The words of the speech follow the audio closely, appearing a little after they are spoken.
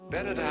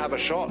Better to have a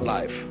short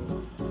life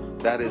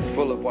that is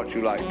full of what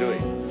you like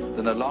doing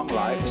than a long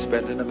life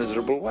spent in a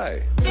miserable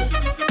way.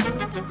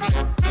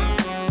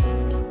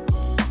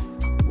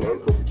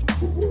 Welcome to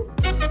football.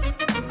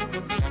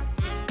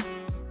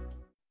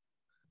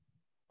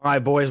 All right,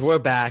 boys, we're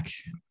back.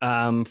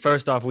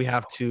 First off, we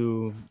have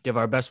to give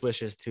our best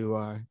wishes to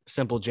our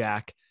Simple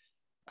Jack.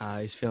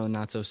 He's feeling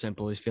not so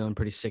simple. He's feeling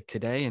pretty sick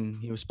today,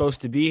 and he was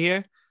supposed to be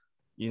here.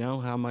 You know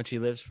how much he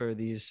lives for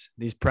these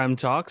Prem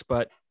talks,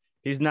 but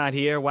he's not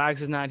here.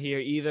 Wags is not here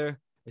either.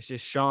 It's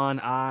just Sean,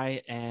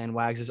 I, and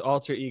Wags'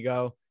 alter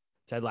ego,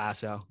 Ted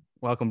Lasso.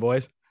 Welcome,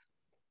 boys.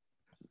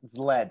 It's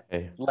lead.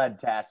 Hey. It's lead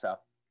Tasso.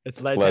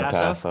 It's Led Lead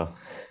Tasso. Tasso.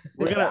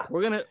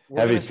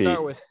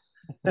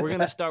 We're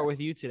gonna start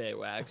with you today,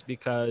 Wags,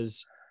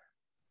 because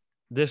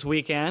this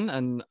weekend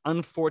an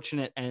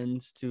unfortunate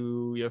end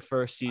to your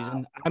first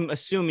season. I'm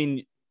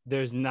assuming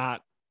there's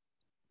not,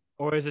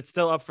 or is it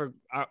still up for?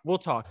 We'll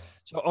talk.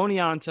 So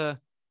Oneonta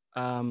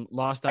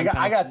lost on.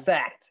 I got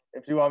sacked.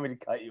 If you want me to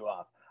cut you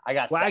off, I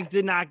got Wags sacked.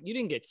 did not. You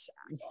didn't get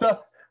sacked. So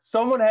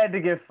someone had to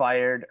get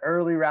fired.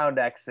 Early round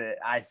exit.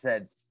 I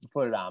said,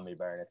 "Put it on me,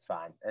 Burn. It's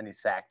fine." And he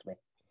sacked me.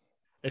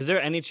 Is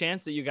there any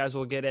chance that you guys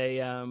will get a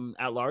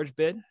at-large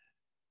bid?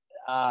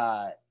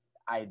 I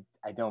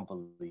don't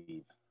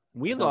believe.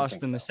 We I don't lost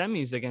think in the so.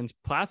 semis against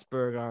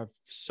Plattsburgh our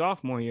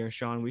sophomore year,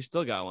 Sean. We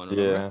still got one.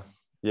 Remember?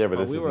 Yeah, but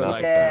But this we is were not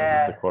like- the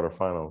semis, this is the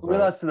quarterfinals. We Right?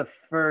 lost to the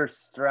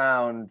first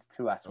round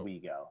to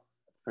Oswego.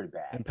 It's pretty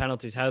bad. And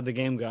penalties. How did the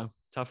game go?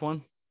 Tough one?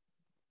 Do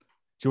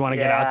you want to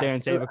get out Yeah. there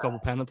and save a couple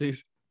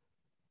penalties?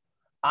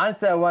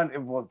 Honestly, I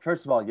want. Well,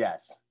 first of all,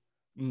 yes.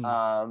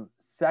 Mm.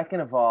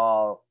 Second of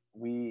all,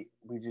 we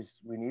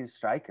need a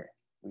striker.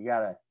 We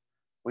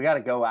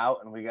gotta go out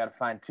and we gotta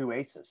find two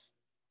aces.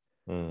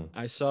 Mm.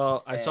 I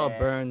saw And-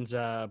 Burns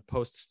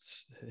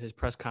post his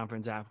press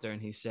conference after,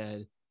 and he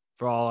said,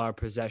 for all our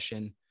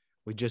possession,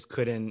 we just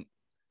couldn't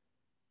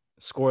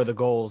score the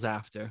goals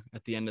after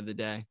at the end of the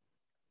day.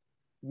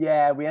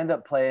 Yeah, we end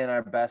up playing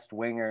our best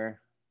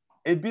winger.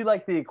 It'd be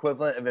like the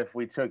equivalent of if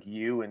we took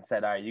you and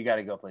said, "All right, you got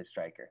to go play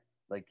striker."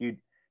 Like you'd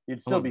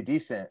still be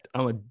decent.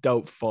 I'm a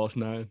dope false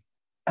nine.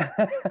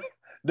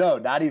 No,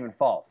 not even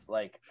false.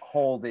 Like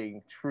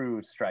holding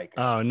true striker.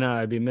 Oh, no,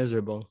 I'd be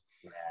miserable.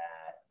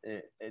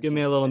 Yeah. It's Give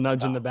me a just- little it's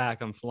nudge in the tough.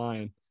 back. I'm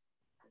flying.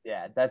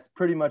 Yeah, that's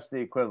pretty much the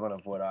equivalent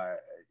of what our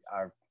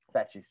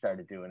Fetchy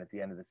started doing at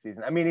the end of the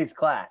season. I mean, he's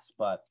class,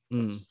 but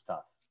Mm. it's just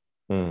tough.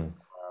 Mm.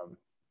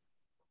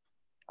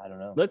 I don't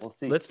know. Let's We'll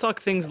see. let's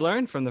talk things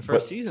learned from the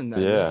first But- season.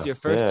 Then this is yeah, your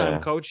first yeah.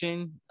 time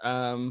coaching.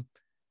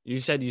 You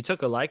said you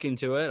took a liking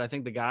to it. I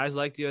think the guys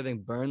liked you. I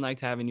think Byrne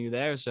liked having you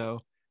there. So,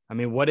 I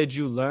mean, what did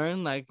you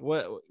learn? Like,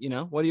 what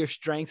are your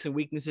strengths and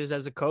weaknesses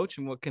as a coach,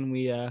 and what can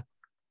we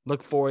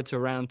look forward to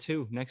round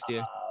 2 next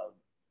year?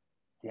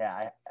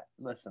 Yeah,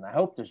 listen. I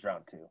hope there's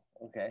round 2.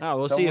 Okay. Oh,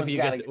 we'll see if Someone's you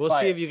gotta get. We'll see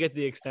fired. if you get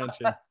the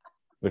extension.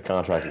 The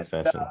contract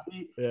extension. No,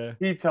 Yeah.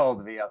 he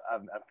told me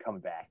I'm coming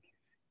back.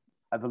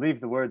 I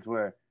believe the words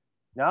were,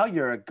 "No,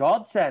 you're a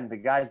godsend. The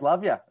guys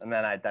love you." And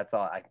then that's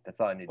all I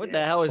need. What to the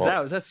hear. hell is Well- that?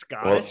 Was that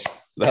Well, Scottish?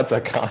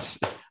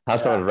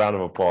 that's a round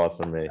of applause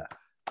from me.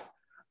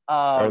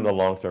 Earn the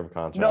long-term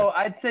contract. No,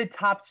 I'd say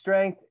top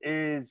strength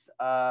is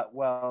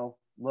well,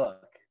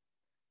 look,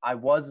 I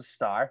was a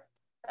star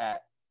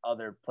at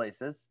other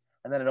places,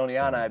 and then at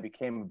Oneonta I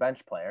became a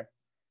bench player.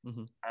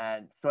 Mhm.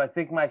 And so I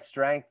think my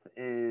strength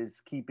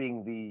is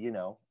keeping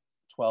the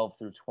 12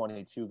 through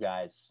 22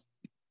 guys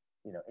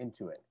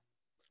into it.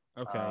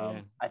 Okay,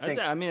 yeah. I think-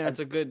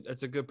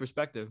 That's a good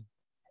perspective.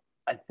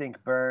 I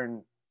think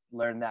Byrne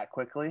learned that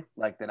quickly,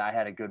 like that I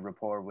had a good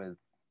rapport with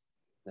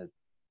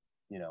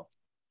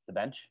the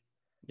bench.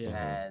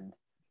 Yeah. And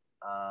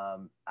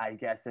I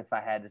guess if I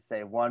had to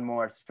say one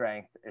more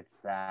strength, it's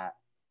that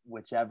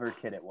whichever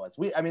kid it was.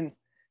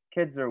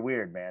 Kids are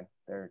weird, man.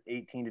 They're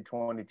 18 to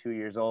 22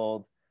 years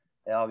old.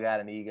 They all got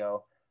an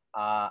ego.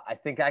 I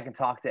think I can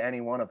talk to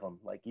any one of them.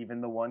 Like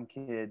even the one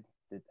kid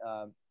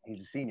that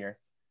he's a senior,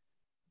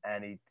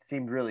 and he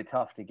seemed really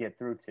tough to get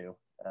through to.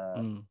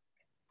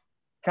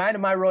 Kind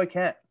of my Roy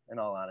Kent, in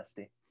all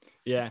honesty.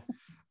 Yeah.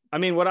 I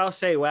mean, what I'll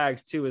say,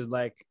 Wags, too, is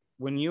like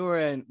when we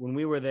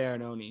were there at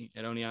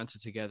Oneonta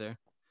together,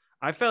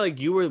 I felt like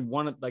you were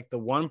the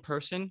one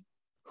person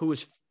who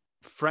was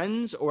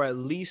friends, or at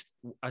least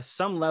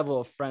some level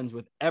of friends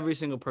with every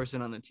single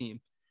person on the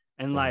team.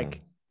 And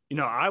like,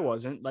 I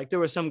wasn't. Like there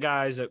were some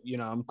guys that,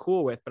 I'm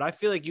cool with, but I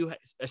feel like you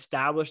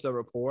established a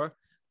rapport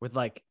with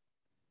like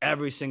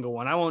every single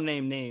one. I won't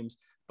name names,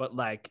 but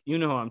like, who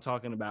I'm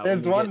talking about.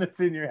 There's one that's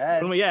in your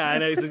head. Yeah, I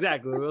know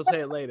exactly. We'll say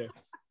it later.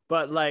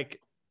 But like,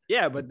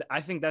 yeah, but I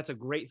think that's a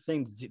great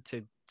thing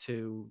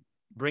to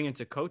bring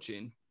into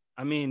coaching.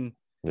 I mean,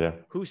 Yeah.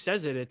 who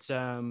says it? It's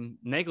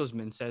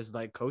Nagelsmann says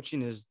like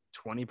coaching is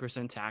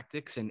 20%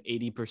 tactics and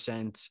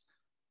 80%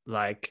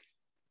 like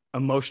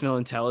emotional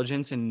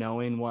intelligence and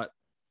knowing what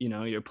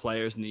your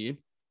players need.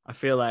 I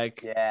feel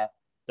like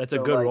that's a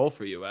So, good like, role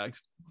for you, Wags.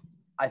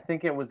 I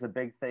think it was a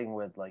big thing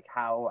with like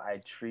how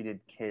I treated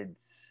kids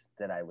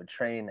that I would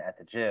train at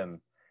the gym.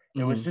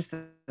 It was just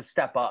a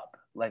step up.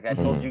 Like I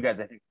told Mhm. you guys,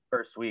 I think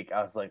first week,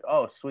 I was like,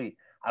 oh, sweet.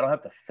 I don't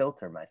have to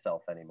filter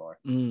myself anymore.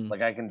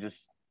 Like I can just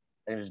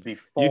be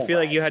full. You feel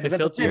like you had to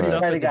filter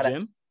yourself at the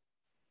gym?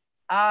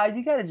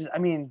 You got to just, I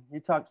mean,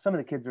 some of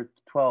the kids are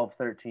 12,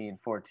 13,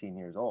 14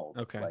 years old.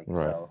 Okay. Like,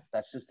 so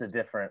that's just a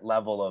different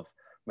level of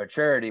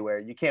maturity where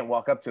you can't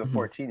walk up to a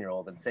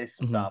 14-year-old and say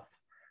some stuff.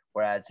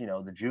 Whereas,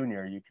 the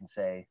junior, you can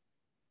say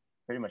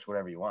pretty much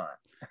whatever you want.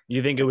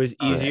 You think it was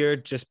easier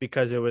just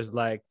because it was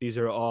like, these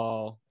are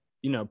all,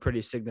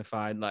 pretty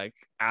signified like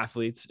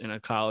athletes in a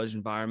college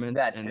environment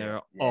and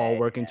they're all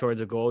working towards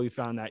a goal. You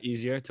found that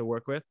easier to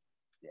work with?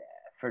 Yeah,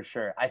 for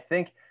sure. I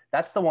think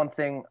that's the one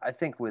thing I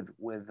think with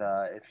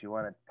if you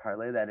want to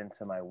parlay that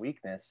into my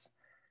weakness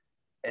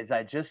is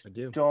I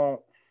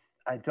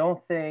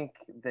don't think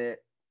that,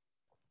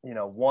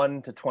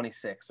 1 to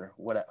 26 or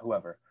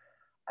whoever,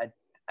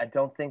 I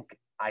don't think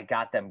I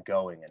got them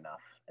going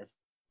enough as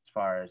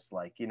far as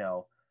like,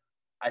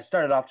 I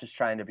started off just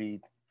trying to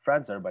be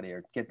friends with everybody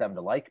or get them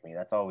to like me.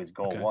 That's always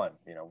goal one,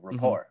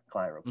 rapport,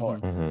 client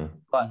rapport.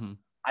 But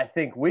I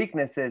think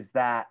weakness is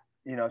that,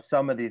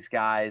 some of these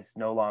guys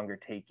no longer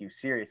take you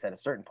serious at a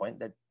certain point.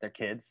 That they're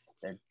kids.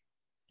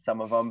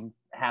 Some of them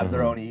have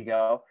their own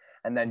ego.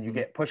 And then you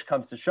get push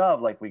comes to shove,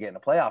 like we get in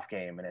a playoff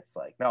game and it's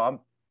like, no,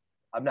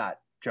 I'm not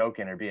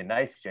joking or being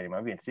nice to you anymore.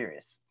 I'm being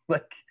serious.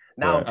 Like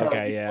now I'm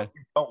telling you what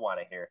you don't want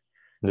to hear.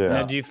 Yeah.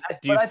 Now, do you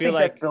feel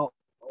like built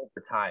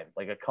over time,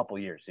 like a couple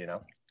years,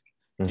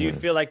 Do you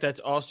feel like that's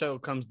also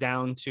comes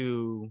down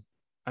to,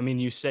 I mean,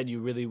 you said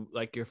you really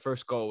like your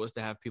first goal was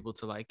to have people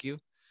to like you.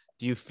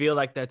 Do you feel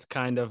like that's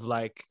kind of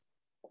like,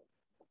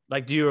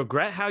 do you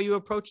regret how you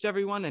approached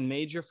everyone and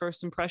made your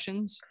first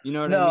impressions? You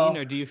know what I mean?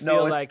 Or do you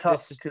feel like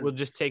this will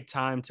just take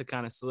time to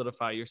kind of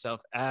solidify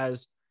yourself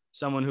as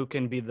someone who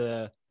can be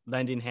the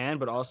lending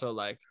hand, but also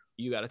like,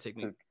 you got to take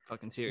me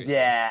fucking seriously?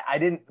 Yeah, I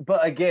didn't.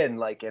 But again,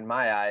 like in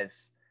my eyes,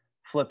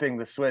 flipping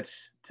the switch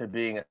to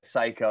being a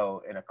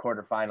psycho in a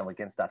quarterfinal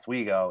against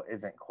Oswego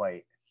isn't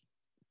quite,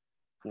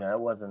 it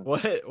wasn't.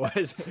 What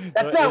is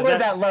that's not where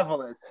that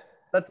level is.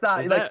 That's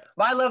not like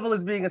my level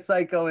is being a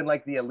psycho in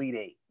like the Elite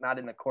Eight, not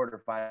in the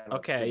quarterfinal.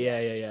 Okay,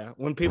 yeah.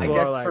 When people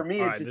are like, for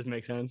me, all right, this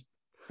makes sense.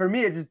 For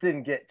me, it just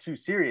didn't get too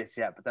serious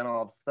yet. But then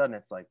all of a sudden,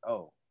 it's like,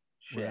 oh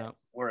shit,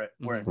 we're at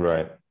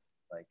right.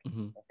 Like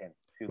okay,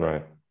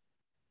 right.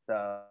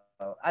 So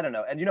I don't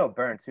know, and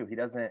Byrne too. He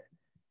doesn't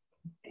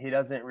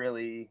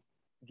really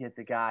get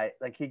the guy,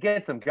 like he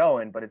gets him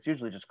going, but it's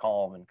usually just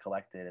calm and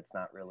collected. It's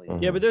not really.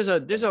 Yeah, but he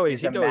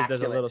always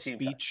does a little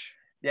speech.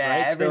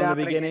 Yeah, right? Still in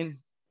the beginning.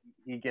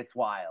 He gets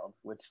wild,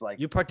 which like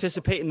you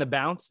participate in the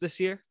bounce this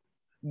year.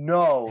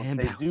 No,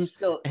 they do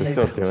still. They're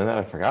still doing that.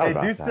 I forgot about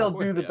that. They do still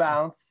do the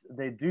bounce.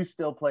 They do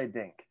still play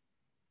dink.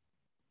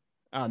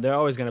 They're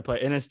always going to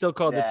play, and it's still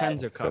called the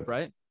Tenzer Cup,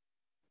 right?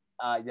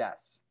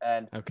 Yes,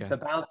 and the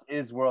bounce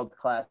is world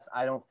class.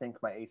 I don't think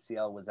my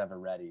ACL was ever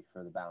ready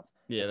for the bounce.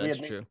 Yeah, that's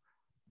true.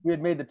 We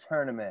had made the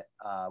tournament.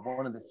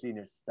 One of the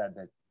seniors said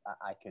that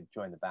I could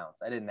join the bounce.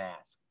 I didn't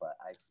ask, but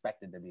I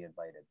expected to be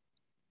invited.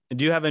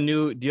 Do you have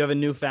a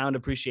newfound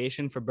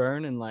appreciation for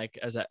Byrne and like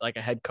as a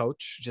head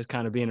coach, just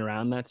kind of being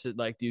around that's it?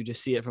 Like, do you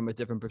just see it from a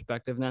different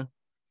perspective now?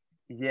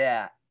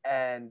 Yeah,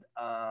 and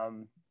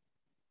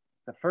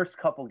the first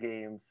couple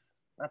games,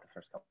 not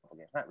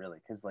really,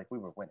 because like we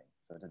were winning,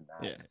 so it didn't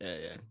matter.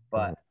 Yeah.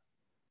 But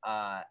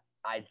I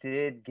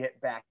did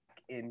get back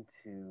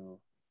into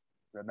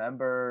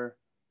remember,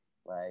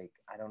 like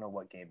I don't know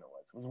what game it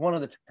was. It was one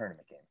of the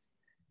tournament games.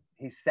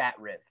 He sat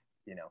Riv,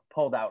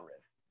 pulled out Riv.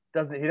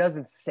 He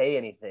doesn't say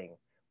anything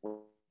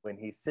when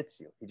he sits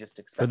you. He just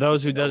expects. For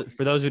those who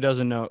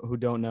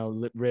don't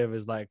know, Riv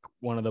is like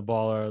one of the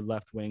baller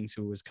left wings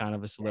who was kind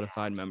of a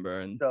solidified member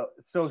and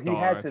so he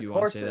has his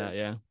horses.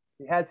 Yeah.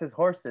 He has his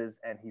horses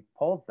and he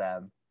pulls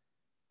them,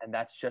 and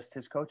that's just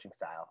his coaching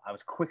style. I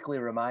was quickly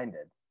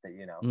reminded that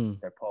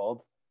they're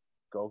pulled.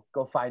 Go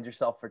find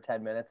yourself for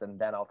 10 minutes and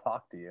then I'll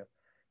talk to you.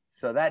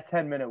 So that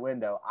 10-minute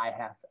window,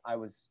 I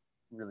was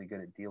really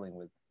good at dealing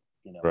with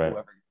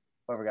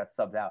whoever got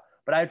subbed out.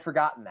 But I had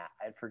forgotten that.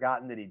 I had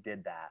forgotten that he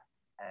did that.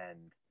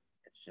 And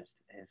it's just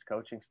his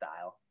coaching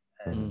style.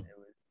 And it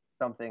was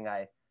something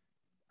I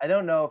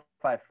don't know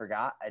if I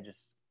forgot. I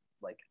just,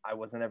 like, I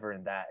wasn't ever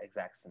in that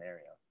exact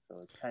scenario. So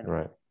it's kind of.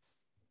 Right.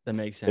 That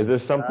makes sense. Is there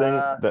something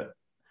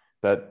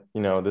that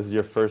this is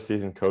your first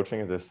season coaching?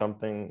 Is there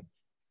something,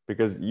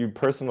 because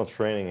personal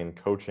training and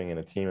coaching in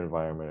a team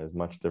environment is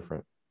much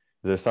different.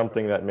 Is there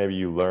something that maybe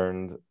you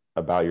learned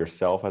about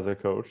yourself as a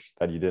coach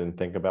that you didn't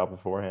think about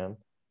beforehand?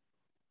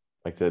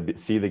 Like to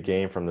see the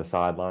game from the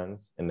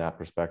sidelines in that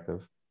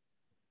perspective?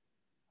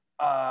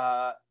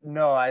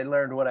 No, I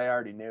learned what I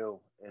already knew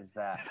is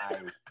that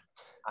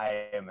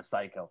I am a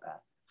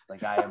psychopath.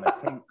 Like I am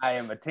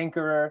a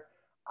tinkerer.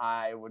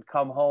 I would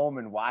come home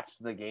and watch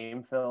the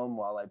game film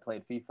while I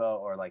played FIFA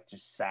or like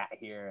just sat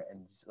here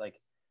and like,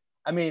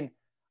 I mean,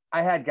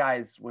 I had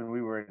guys when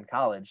we were in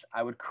college,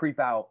 I would creep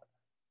out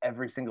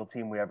every single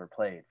team we ever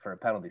played for a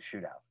penalty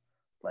shootout.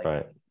 Like,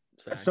 right.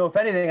 So if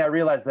anything, I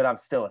realized that I'm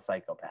still a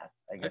psychopath.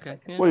 I guess. Okay.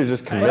 Well, you're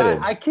just committed.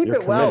 I keep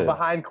it well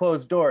behind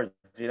closed doors.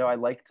 I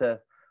like to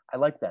I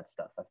like that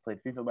stuff. I've played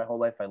FIFA my whole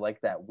life. I like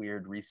that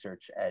weird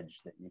research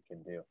edge that you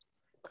can do.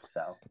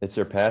 So It's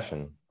your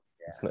passion.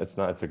 Yeah. It's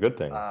not. It's a good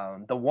thing.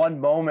 the one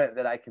moment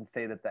that I can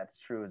say that that's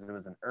true is it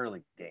was an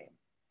early game,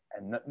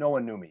 and no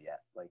one knew me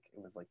yet. Like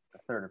it was like the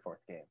third or fourth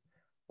game.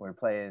 We were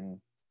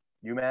playing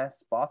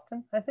UMass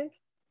Boston, I think.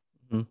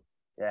 Mhm.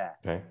 Yeah.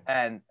 Okay.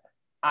 And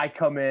I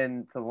come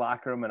in to the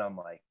locker room and I'm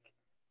like,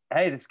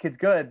 "Hey, this kid's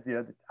good. You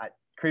know, I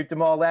creeped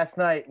him all last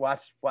night.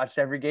 Watched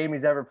every game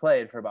he's ever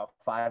played for about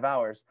 5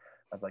 hours."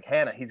 I was like,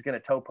 "Hannah, he's gonna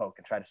toe poke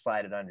and try to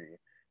slide it under you."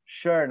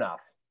 Sure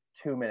enough,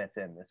 2 minutes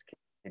in, this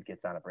kid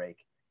gets on a break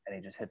and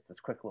he just hits this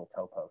quick little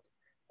toe poke.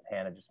 And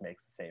Hannah just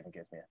makes the save and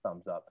gives me a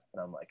thumbs up.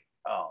 And I'm like,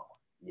 "Oh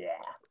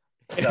yeah."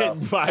 So,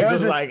 I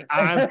was like,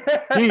 I'm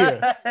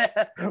here.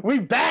 We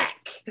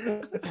back.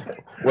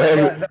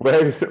 Wags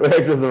is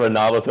the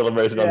Ronaldo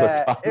celebration on the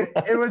side.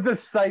 it was a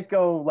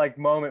psycho like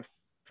moment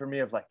for me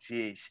of like,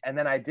 geez. And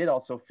then I did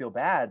also feel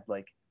bad.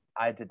 Like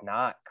I did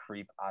not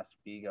creep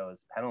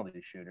Oswego's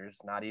penalty shooters,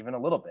 not even a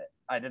little bit.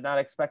 I did not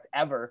expect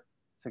ever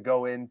to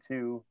go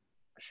into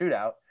a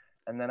shootout.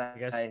 And then I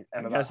guess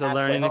a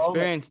learning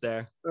experience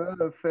there.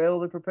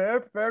 Fail to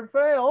prepare, prepare to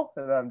fail.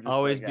 And I'm just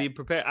always like, be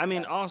prepared. I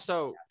mean,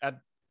 also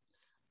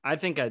I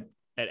think at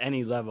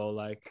any level,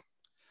 like,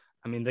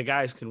 I mean, the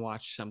guys can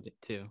watch something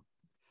too.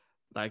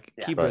 Like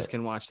keepers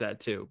can watch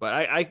that too. But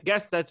I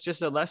guess that's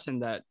just a lesson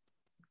that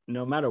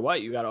no matter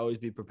what, you got to always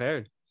be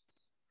prepared.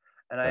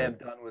 And I am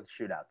done with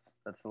shootouts.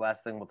 That's the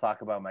last thing we'll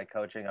talk about my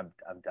coaching. I'm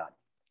done.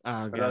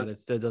 Oh God,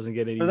 that doesn't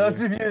get it easier. For those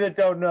of you that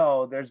don't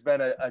know, there's been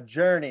a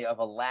journey of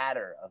a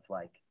ladder of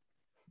like,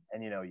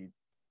 and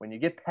when you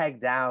get pegged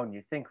down,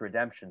 you think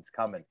redemption's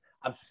coming.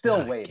 I'm still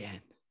Not waiting.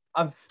 Again.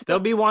 There'll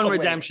be one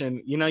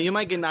redemption. You know, you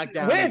might get knocked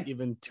down like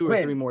even 2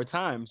 or 3 more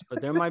times, but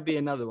there might be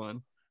another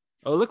one.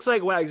 Oh, it looks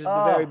like Wags is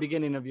the very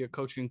beginning of your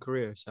coaching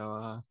career.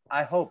 So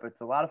I hope it's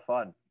a lot of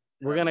fun.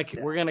 We're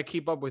gonna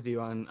keep up with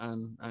you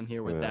on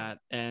here with that,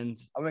 and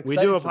we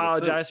excited do to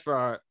apologize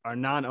for our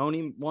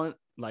non-Oni one,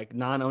 like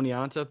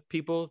non-Oneonta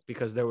people,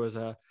 because there was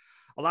a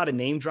lot of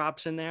name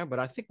drops in there, but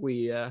I think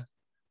we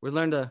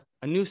learned a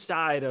new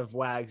side of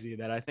Wagsy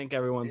that I think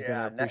everyone's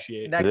gonna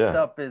appreciate. Next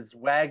up is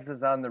Wags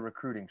is on the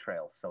recruiting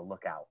trail, so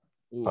look out.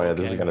 Ooh,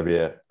 this is gonna be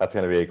that's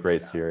gonna be a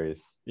great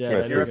series. Yeah,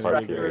 if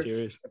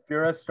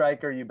you're a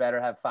striker, you better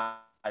have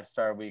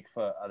 5-star weak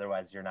foot,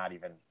 otherwise you're not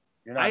even.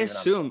 I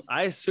assume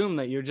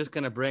that you're just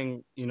gonna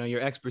bring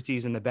your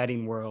expertise in the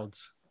betting world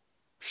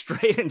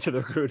straight into the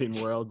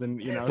recruiting world, and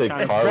kind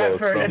of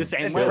Brentford, the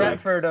same it's way.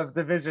 Brentford of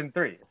Division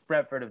 3. It's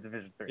Brentford of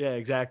Division 3. Yeah,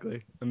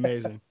 exactly.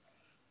 Amazing.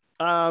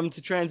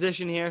 To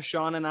transition here,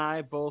 Sean and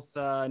I both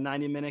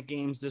 90-minute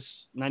games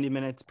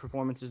 90-minute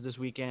performances this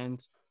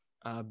weekend.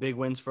 Big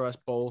wins for us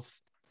both.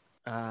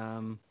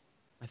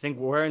 I think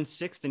we're in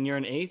 6th and you're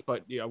in 8th,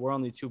 but we're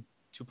only two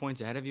points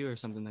ahead of you or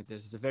something like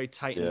this. It's a very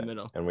tight in the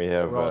middle. And we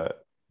have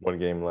 1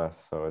 game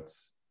less, so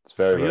it's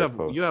very, very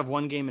close. You have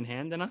 1 game in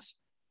hand than us?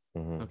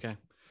 Mm-hmm. Okay.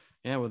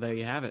 Yeah, well, there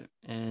you have it.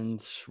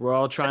 And we're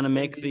all trying to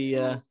make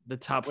the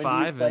top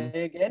 5. Do you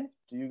play again?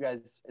 Do you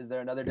guys? Is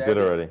there another day? We did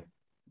already.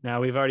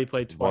 Now we've already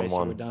played twice. 1-1.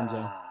 So we're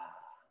done.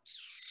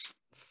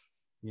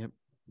 Yep.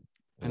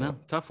 I know,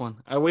 tough one.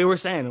 We were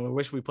saying we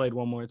wish we played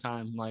one more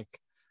time.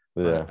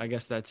 I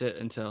guess that's it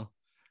until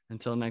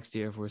next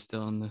year if we're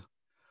still in the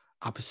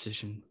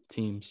opposition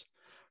teams.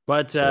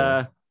 But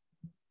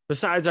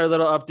besides our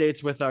little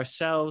updates with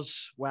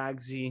ourselves,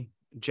 Wagsy,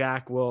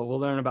 Jack, we'll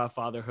learn about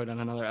fatherhood on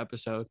another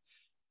episode.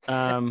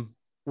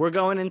 We're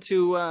going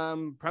into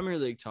Premier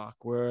League talk.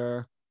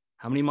 We're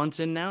how many months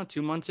in now?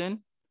 2 months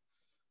in?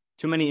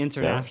 Too many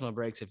international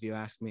breaks, if you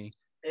ask me.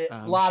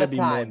 A lot of time.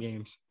 More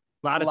games.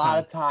 A lot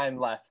of time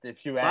left.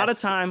 If you ask. A lot of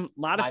time.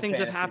 A lot of things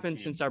have happened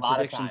since our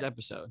predictions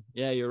episode.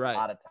 Yeah, you're right. A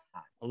lot of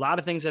time. A lot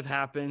of things have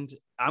happened.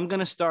 I'm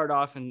gonna start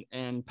off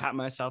and pat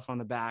myself on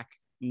the back,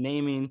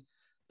 naming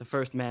the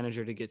first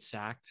manager to get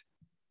sacked,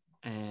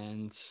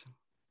 and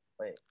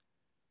it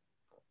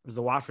was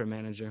the Watford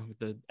manager with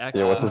the X.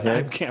 Yeah, what's his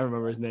name? I can't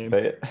remember his name.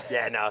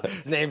 Yeah, no,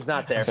 his name's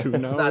not there. Who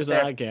knows?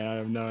 I can't. I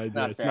have no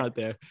idea. It's not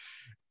there.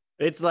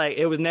 It's like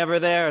it was never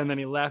there, and then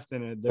he left,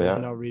 and there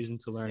was no reason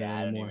to learn it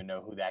anymore. I don't even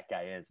know who that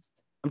guy is.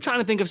 I'm trying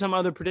to think of some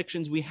other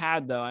predictions we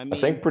had, though. I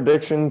think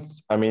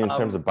predictions. In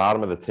terms of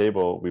bottom of the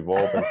table, we've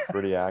all been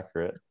pretty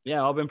accurate. Yeah,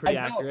 all been pretty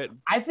accurate.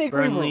 I think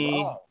Burnley, we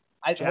were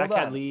wrong. Jack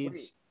had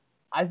Leeds.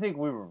 I think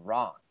we were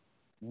wrong.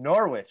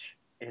 Norwich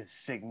is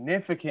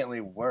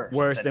significantly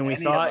worse than we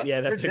thought.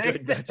 Yeah, that's a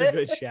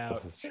good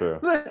shout. This is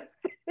true.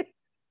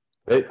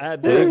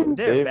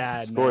 They're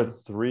bad. Scored man.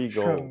 3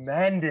 goals.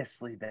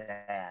 Tremendously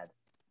bad.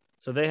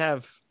 So they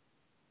have,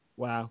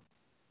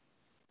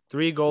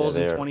 3 goals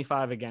and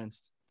 25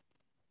 against.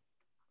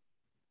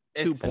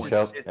 2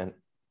 points.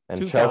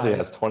 And Chelsea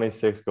has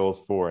 26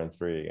 goals for and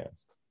 3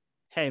 against.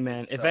 Hey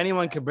man, if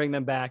anyone could bring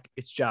them back,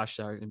 it's Josh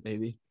Sargent,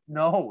 baby.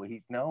 No,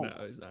 he's not.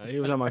 He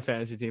was on my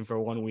fantasy team for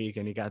 1 week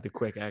and he got the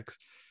quick X,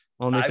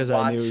 only because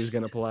I knew he was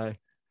gonna play.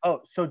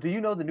 Oh, so do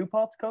you know the New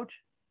Paltz coach?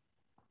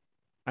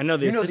 I know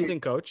the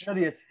assistant coach. You know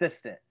the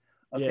assistant.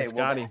 Okay, yeah,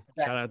 Scotty.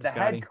 Shout out to Scotty.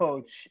 The head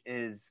coach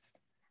is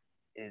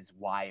is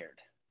wired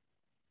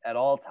at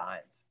all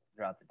times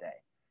throughout the day.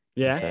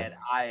 Yeah. Okay.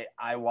 And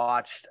I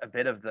watched a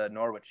bit of the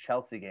Norwich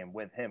Chelsea game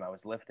with him. I was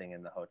lifting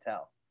in the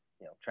hotel,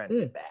 trying to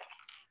get back.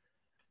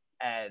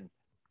 And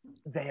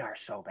they are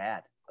so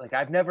bad. Like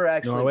I've never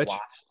actually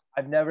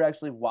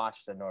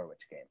watched a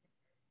Norwich game.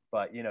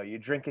 But you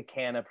drink a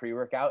can of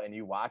pre-workout and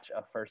you watch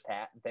a first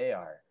half, they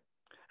are.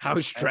 How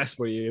stressed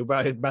were you?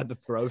 About to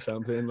throw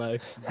something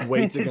like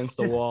weights against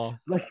the wall.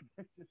 Like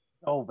it's just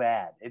so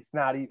bad. It's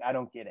not even, I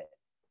don't get it.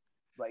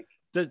 Like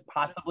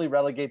possibly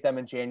relegate them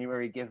in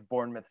January, give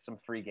Bournemouth some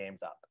free games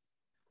up.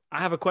 I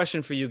have a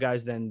question for you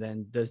guys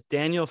then. Does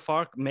Daniel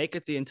Farke make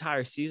it the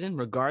entire season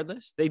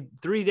regardless?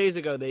 3 days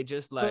ago, they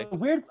just the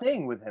weird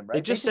thing with him, right?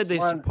 They just said they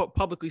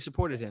publicly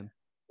supported him.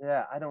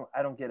 Yeah, I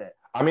don't get it.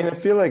 I mean, I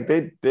feel like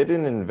they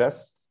didn't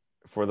invest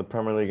for the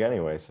Premier League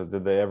anyway. So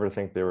did they ever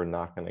think they were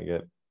not going to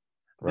get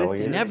They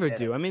relegated? never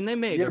do. I mean, they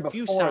made a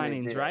few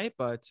signings, right?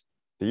 But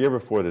the year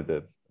before they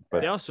did.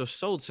 But they also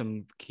sold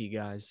some key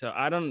guys. So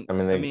I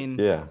mean,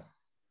 yeah.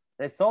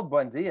 They sold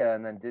Buendia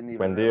and then didn't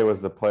even. Buendia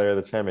was the player of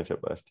the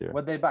championship last year.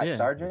 What'd they buy? Yeah.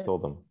 Sargent?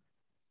 Sold them.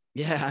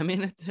 Yeah, I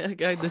mean,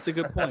 that's a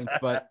good point.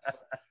 But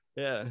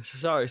yeah,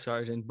 sorry,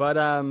 Sargent. But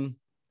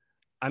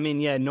I mean,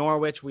 yeah,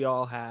 Norwich we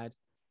all had.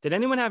 Did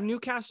anyone have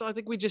Newcastle? I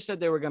think we just said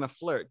they were going to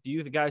flirt. Do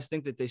you guys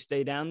think that they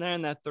stay down there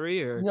in that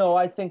 3 or? No,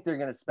 I think they're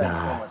going to spend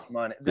so much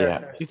money.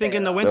 You think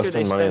in the winter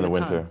they spend in the a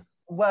ton? winter?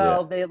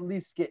 Well, they at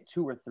least get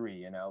 2 or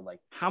 3. Like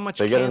how much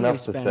they can get enough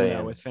they to spend stay though,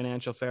 in. with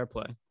financial fair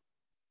play?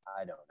 I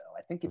don't know.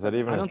 I think Is that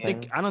even? I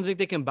don't think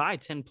they can buy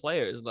 10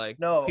 players. Like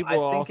No, people I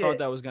all think thought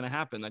that was going to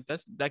happen. Like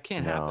that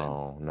can't happen.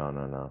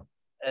 No.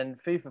 And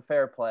FIFA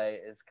fair play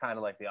is kind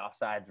of like the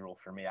offsides rule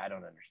for me. I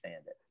don't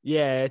understand it.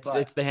 Yeah, But-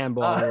 it's the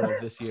handball rule of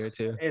this year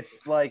too. It's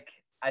like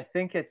I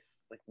think it's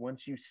like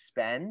once you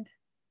spend,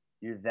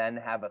 you then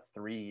have a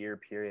 3-year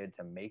period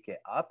to make it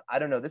up. I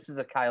don't know. This is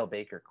a Kyle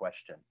Baker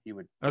question. He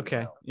would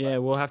Okay. know. Yeah,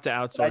 we'll have to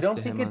outsource. But I don't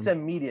to think him it's on-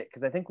 immediate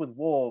because I think with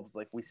Wolves,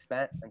 like we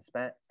spent,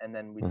 and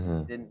then we Mhm.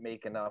 just didn't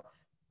make enough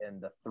in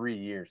the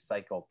 3-year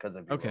cycle because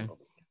of Okay.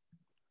 Europa League.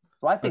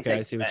 So I think Okay, they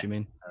I see what you spent.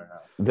 mean. I don't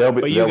know. They'll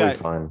But be you got-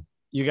 fine.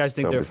 You guys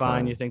think They'll they're be fine?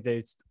 fine. You think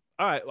they?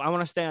 All right. I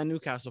want to stay on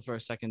Newcastle for a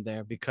second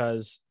there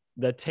because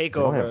the Go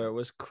takeover ahead.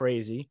 was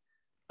crazy.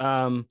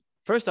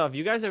 First off,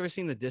 you guys ever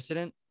seen The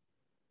Dissident?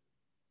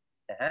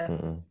 Uh-huh.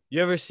 Mm-mm.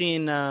 You ever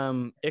seen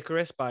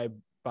Icarus by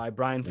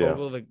Brian Yeah.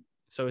 Fogel?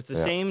 So it's the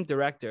Yeah. same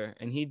director,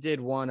 and he did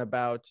one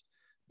about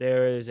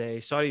there is a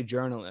Saudi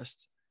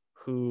journalist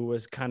who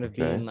was kind of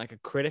Okay. being like a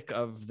critic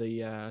of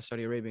the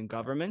Saudi Arabian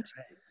government.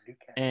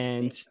 Newcastle.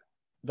 And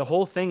the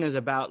whole thing is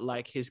about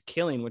like his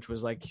killing, which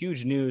was like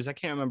huge news. I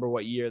can't remember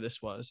what year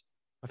this was,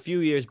 a few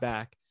years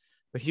back,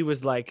 but he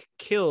was like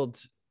killed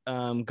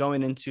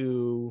going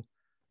into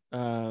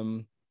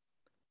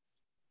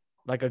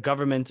like a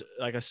government,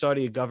 like a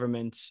Saudi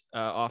government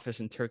office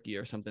in Turkey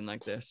or something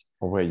like this.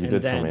 Oh wait, you And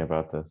did tell then- me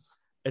about this.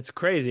 It's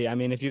crazy. I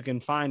mean, if you can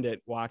find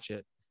it, watch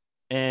it.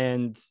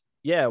 And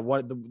yeah,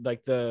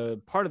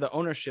 the part of the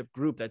ownership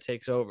group that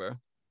takes over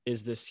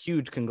is this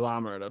huge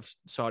conglomerate of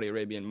Saudi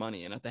Arabian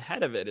money, and at the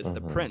head of it is the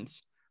Mhm.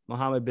 prince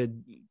Mohammed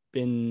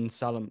bin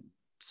Salman.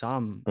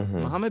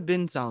 Mhm. Mohammed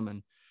bin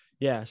Salman.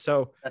 Yeah.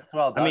 So That's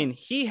well done. I mean,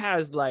 he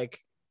has like,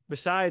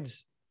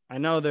 besides, I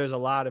know there's a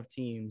lot of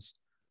teams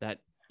that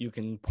you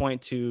can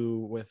point to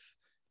with,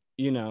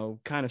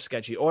 kind of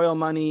sketchy oil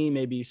money,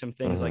 maybe some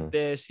things like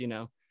this,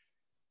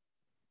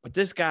 but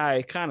this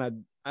guy kind of,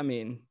 I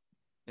mean,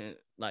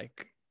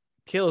 like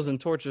kills and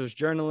tortures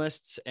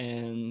journalists.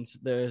 And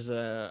there's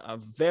a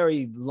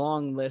very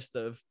long list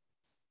of,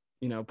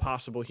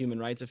 possible human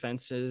rights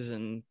offenses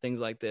and things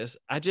like this.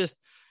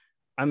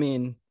 I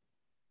mean,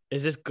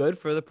 is this good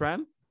for the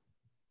Prem?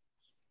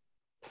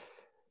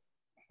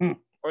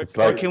 Or, It's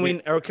like- or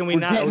can we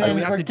not? Or do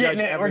we have to judge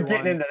everyone? We're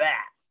getting into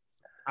that.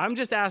 I'm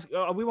just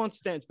asking. We won't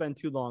spend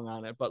too long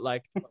on it, but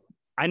like,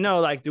 I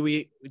know, like, do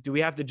we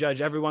have to judge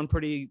everyone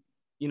pretty,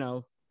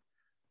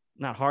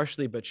 not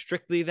harshly but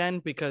strictly then?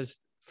 Because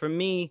for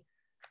me,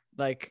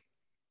 like,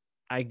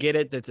 I get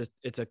it that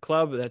it's a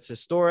club that's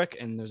historic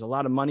and there's a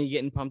lot of money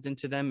getting pumped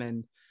into them,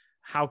 and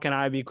how can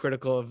I be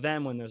critical of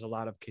them when there's a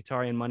lot of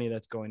Qatarian money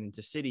that's going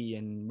into City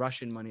and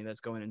Russian money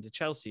that's going into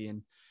Chelsea,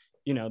 and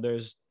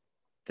there's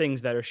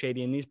things that are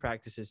shady in these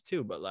practices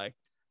too. But like,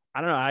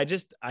 I don't know.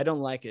 I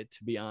don't like it,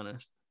 to be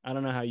honest. I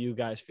don't know how you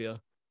guys feel.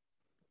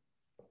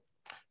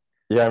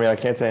 Yeah, I mean, I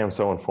can't say I'm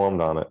so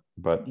informed on it,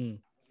 but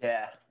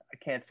Yeah, I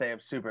can't say I'm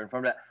super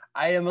informed.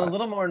 I am a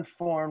little more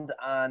informed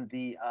on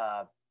the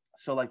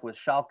so like with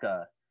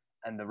Schalke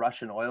and the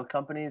Russian oil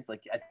companies.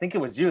 Like I think it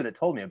was you that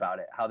told me about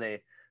it. How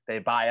they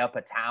buy up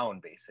a town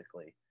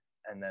basically,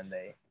 and then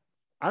they.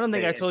 I don't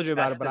think I told you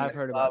about it, but invest in I've the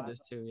heard club. about this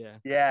too. Yeah.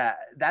 Yeah,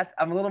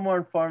 I'm a little more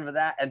informed of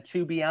that. And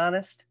to be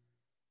honest,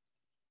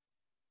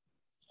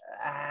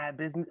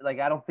 business like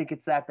I don't think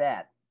it's that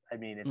bad. I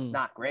mean, it's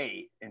not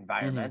great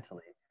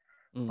environmentally,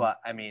 but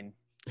I mean,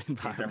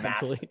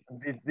 Environmentally.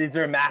 these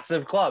are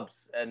massive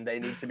clubs and they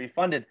need to be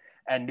funded.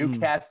 And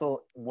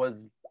Newcastle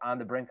was on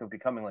the brink of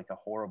becoming like a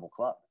horrible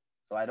club.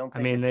 So I don't I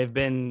think mean, it's- they've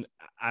been.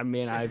 I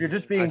mean, if I've. you're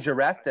just being I've-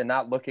 direct and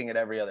not looking at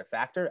every other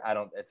factor,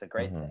 it's a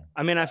great Mhm. thing.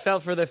 I mean, I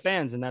felt for the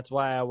fans, and that's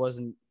why I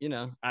wasn't.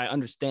 I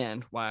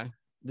understand why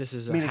this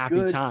is I a mean,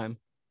 happy time.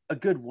 A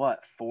good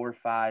what, 4,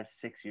 5,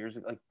 6 years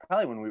ago, like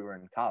probably when we were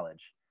in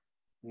college,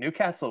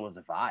 Newcastle was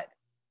a vibe.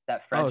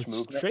 That French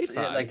movement, straight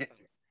vibe.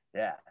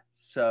 Yeah.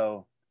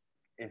 So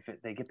if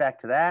they get back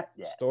to that,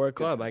 yeah, Historic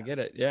good club, for I them. get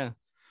it. Yeah.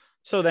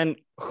 So then,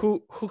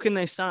 who can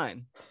they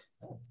sign?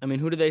 I mean,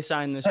 who do they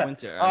sign this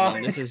winter? I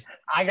mean, this is.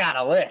 I got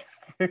a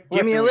list. Give me a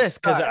Where do we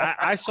list, because start?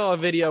 I saw a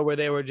video where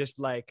they were just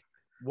like,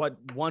 what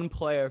one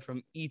player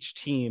from each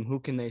team,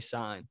 who can they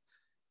sign?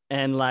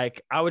 And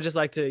like, I would just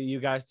like you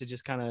guys to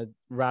just kind of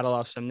rattle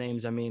off some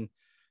names. I mean,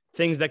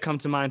 things that come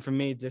to mind for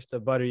me, just to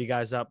butter you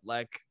guys up,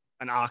 like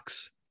an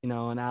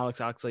an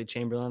Alex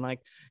Oxlade-Chamberlain, like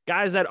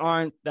guys that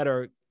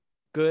are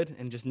good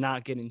and just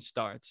not getting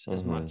starts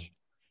as Mhm. much.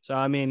 So,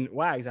 I mean,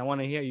 Wags, I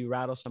want to hear you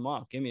rattle some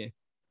off. Give me.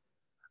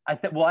 I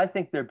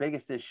think their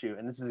biggest issue,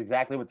 and this is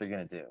exactly what they're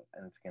going to do,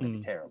 and it's going to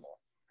be terrible,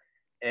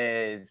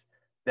 is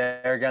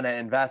they're going to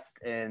invest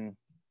in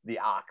the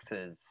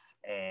Oxes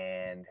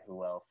and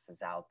who else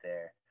is out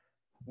there?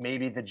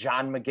 Maybe the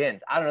John McGinns.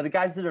 I don't know, the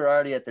guys that are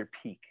already at their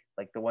peak,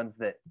 like the ones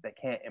that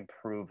can't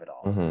improve at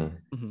all. Mhm.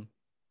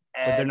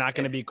 But they're not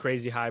going to be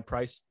crazy high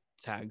price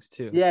tags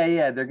too.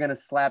 Yeah, they're going to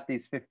slap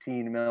these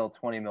 15 mil,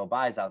 20 mil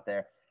buys out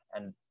there,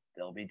 and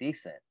they'll be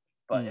decent.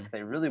 But if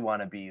they really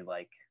want to be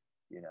like,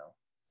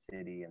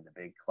 City and the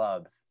big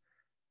clubs,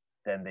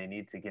 then they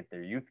need to get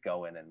their youth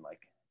going and like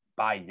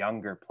buy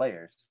younger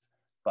players.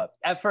 But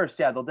at first,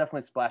 yeah, they'll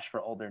definitely splash for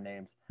older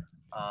names.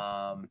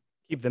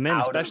 Keep them in,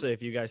 Out of- especially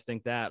if you guys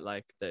think that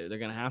like they're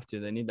going to have to.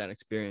 They need that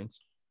experience.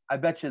 I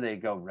bet you they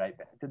go right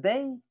back. Did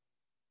they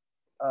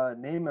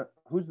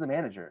who's the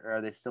manager, or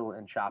are they still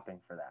in shopping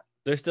for that?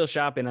 They're still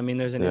shopping. I mean,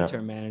 there's an Yeah.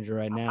 interim manager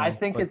right now. I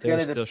think but it's they're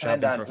going to still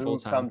depend shopping on for who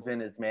full-time. comes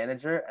in as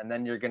manager, and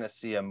then you're going to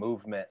see a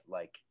movement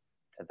like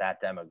to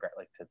that demographic,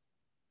 like to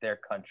their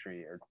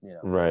country, or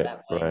Right,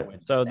 that right.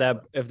 language. So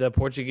that if the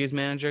Portuguese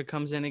manager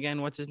comes in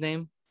again, what's his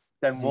name?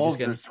 then is he just Wolves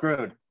gonna- are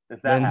screwed.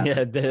 If that Then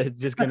happens. they're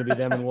just going to be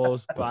them and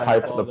Wolves. The buying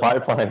pipe, up all the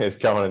pipeline is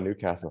coming to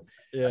Newcastle.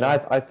 Yeah.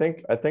 No, I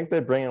think they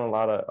bring in a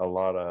lot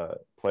of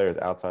players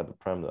outside the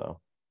Prem though.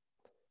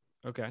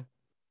 Okay.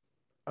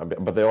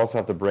 But they also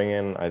have to bring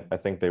in. I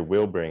think they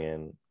will bring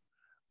in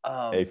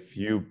a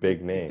few big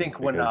You names. think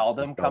because to Wijnaldum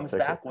sell comes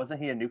back? tickets.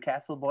 Wasn't he a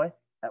Newcastle boy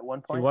at one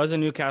He point? was a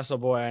Newcastle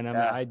boy, and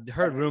Yeah. I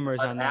heard rumors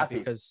on that Unhappy.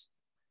 because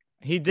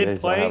he Yeah, did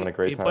he's not having play. a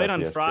great He time played at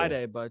on PSG.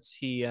 Friday, but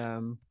he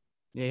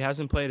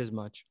hasn't played as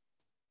much.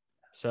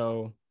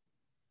 So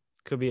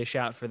could be a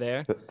shout for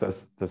there.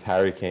 Does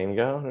Harry Kane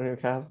go to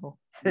Newcastle?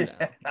 No,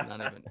 not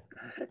even.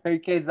 Harry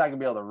Kane's not gonna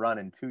be able to run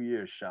in 2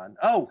 years, Sean.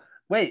 Oh,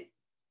 wait.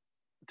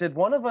 Did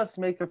one of us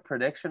make a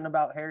prediction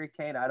about Harry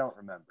Kane? I don't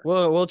remember.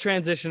 We'll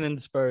transition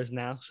into Spurs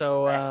now.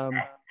 So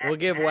we'll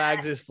give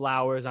Wags his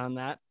flowers on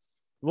that.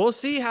 We'll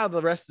see how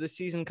the rest of the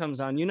season comes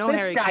on. this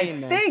Harry guy Kane,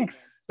 man.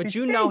 stinks. But He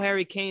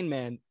Harry stinks. Kane,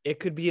 man, it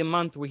could be a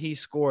month where he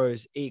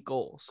scores 8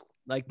 goals.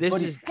 Like this But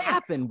he has stinks.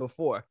 happened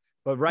before.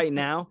 But right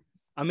now,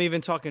 I'm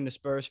even talking to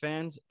Spurs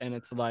fans, and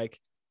it's like,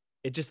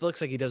 it just looks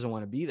like he doesn't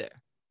want to be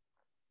there.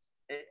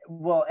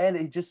 Well, and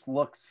he just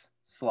looks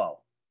slow.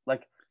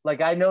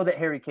 Like I know that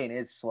Harry Kane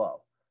is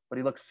slow, but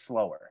he looks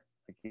slower.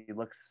 Like he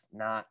looks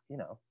not,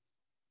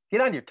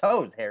 Get on your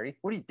toes, Harry.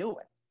 What are you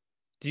doing?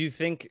 Do you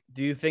think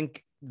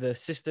the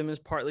system is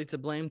partly to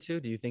blame too?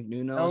 Do you think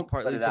Nuno is Don't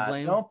partly put it to on-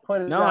 blame? Don't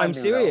put it No, on I'm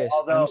Nuno, serious.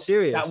 although I'm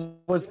serious. That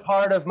was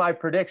part of my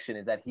prediction,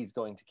 is that he's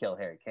going to kill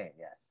Harry Kane.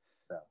 Yes.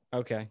 So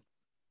Okay.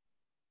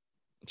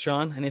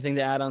 Sean, anything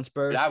to add on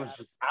Spurs? I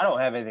don't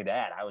have anything to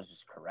add. I was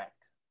just correct.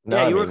 No,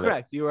 Yeah, I you were mean,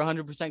 correct. You were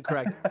 100%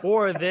 correct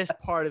for this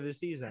part of the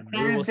season.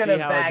 We will He's see gonna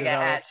how it bag a hat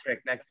develops. trick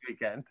next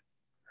weekend.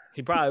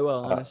 He probably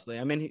will, honestly.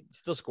 I mean, he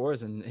still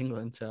scores in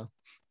England, so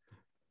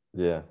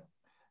Yeah.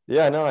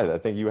 No, I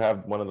think you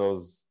have one of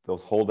those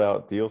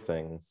holdout deal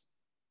things.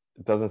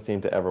 It doesn't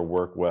seem to ever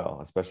work well,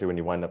 especially when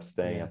you wind up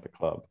staying Yeah. at the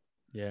club.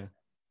 yeah.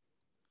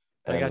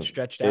 They got And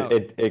stretched out.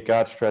 It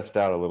got stretched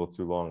out a little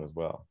too long as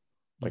well.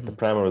 Like the Mhm.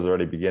 Premier was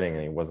already beginning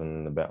and he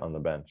wasn't on the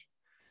bench.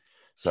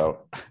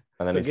 So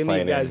and then So he's give me-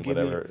 playing guys, in give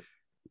me- whatever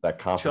that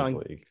conference Sean,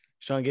 league.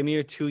 Sean, give me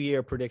your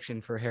 2-year prediction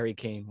for Harry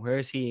Kane. Where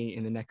is he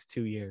in the next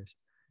 2 years?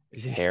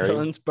 Is he Harry?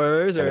 still in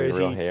Spurs, or Like is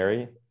real he?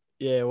 Harry.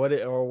 Yeah. What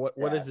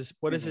Yeah. is this?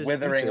 What is He's his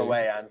withering future?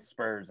 away on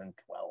Spurs and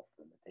 12th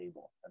in the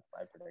table? That's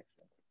my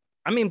prediction.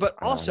 I mean, but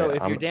Oh, also, man,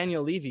 if you're I'm-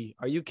 Daniel Levy,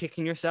 are you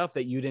kicking yourself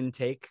that you didn't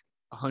take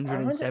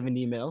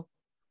 170 mil?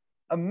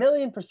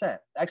 1,000,000%.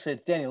 Actually,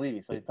 it's Daniel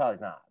Levy, so he's probably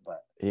not.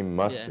 But He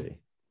must Yeah. be.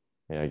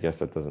 Yeah, I guess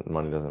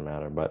money doesn't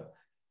matter. But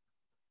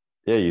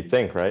yeah, you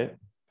think, right?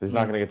 He's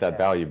not Mm. going to get that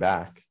value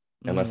back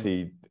unless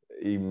Mhm.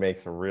 he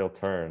makes a real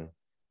turn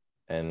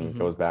and Mhm.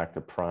 goes back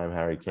to prime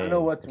Harry I Kane. don't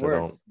know what's which I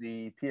worse: don't-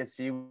 the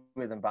PSG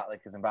with Mbappe.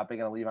 Like, is Mbappe going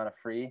to leave on a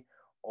free,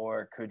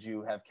 or could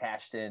you have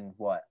cashed in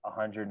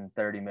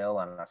 130 mil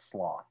on a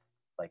sloth?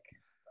 Like,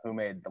 who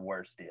made the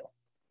worst deal?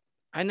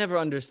 I never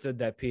understood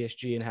that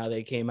PSG and how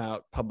they came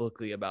out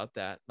publicly about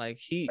that. Like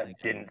That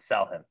didn't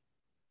sell him.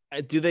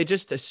 do they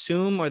just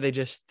assume or they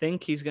just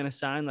think he's going to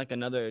sign like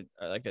another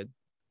like a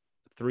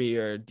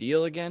 3-year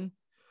deal again?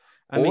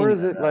 Or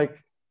is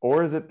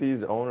it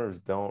these owners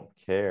don't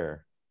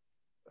care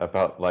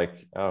about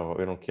like, oh,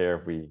 we don't care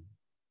if we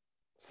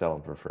sell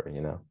him for free,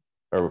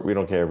 or we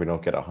don't care if we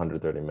don't get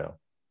 130 mil.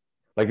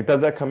 Like,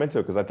 does that come into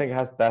it? Because I think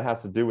that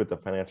has to do with the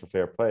financial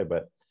fair play,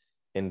 but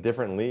in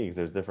different leagues,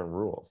 there's different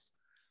rules.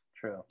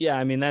 True. Yeah,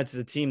 I mean, that's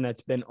the team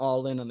that's been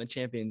all in on the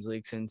Champions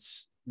League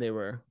since they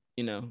were,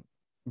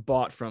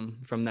 bought from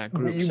that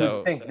group. You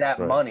would think that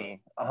Right.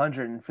 money,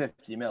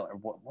 150 mil, or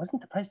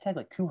wasn't the price tag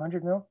like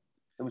 200 mil?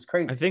 It was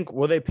crazy. I think,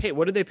 what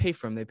did they pay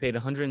from? They paid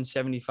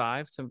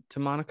 175 to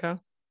Monaco.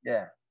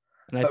 Yeah.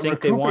 And I But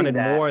think they wanted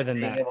recouping more than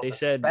being that. able They to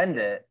said, spend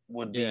it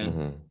would be Yeah.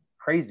 Mhm.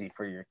 crazy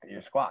for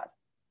your squad.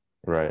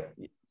 Right.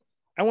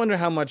 I wonder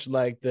how much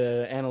like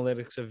the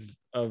analytics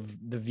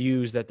of the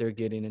views that they're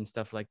getting and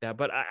stuff like that.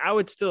 But I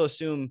would still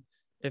assume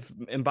if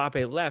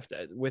Mbappe left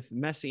with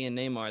Messi and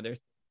Neymar,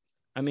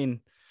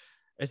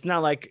 it's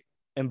not like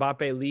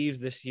Mbappe leaves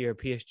this year,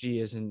 PSG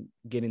isn't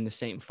getting the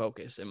same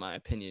focus, in my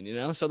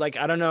opinion, So like,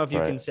 I don't know if you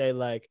can Right. say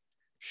like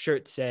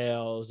shirt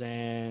sales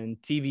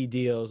and TV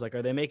deals, like,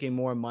 are they making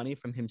more money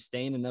from him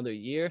staying another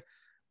year?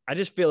 I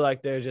just feel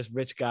like they're just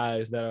rich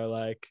guys that are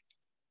like,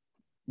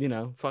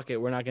 fuck it.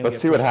 We're not going to Let's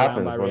get see what pushed around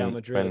happens by Real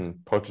Madrid. when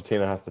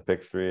Pochettino has to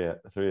pick three of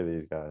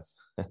these guys.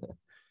 I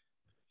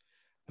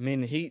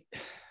mean,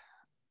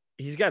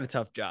 he's got a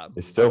tough job.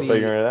 He's still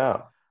figuring it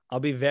out. I'll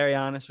be very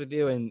honest with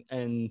you.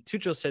 And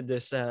Tuchel said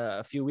this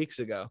a few weeks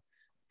ago,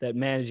 that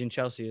managing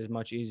Chelsea is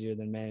much easier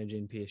than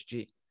managing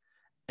PSG.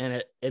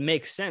 And it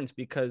makes sense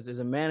because as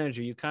a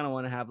manager, you kind of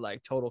want to have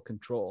like total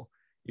control.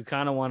 You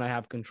kind of want to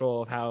have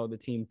control of how the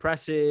team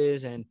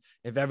presses and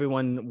if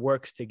everyone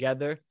works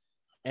together.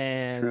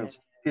 And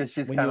True.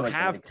 when you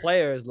have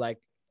players like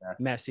Yeah.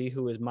 Messi,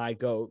 who is my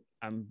GOAT,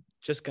 I'm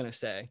just going to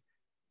say,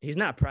 he's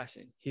not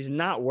pressing. He's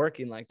not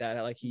working like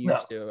that like he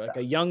used to. Like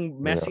a young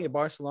Messi at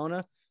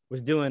Barcelona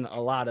was doing a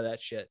lot of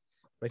that shit,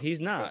 but he's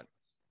not.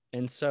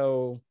 And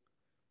so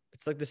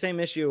it's like the same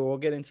issue we'll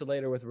get into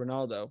later with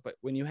Ronaldo. But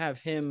when you have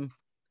him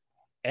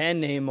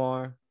and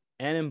Neymar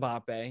and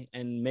Mbappe,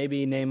 and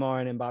maybe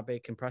Neymar and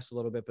Mbappe can press a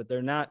little bit, but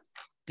they're not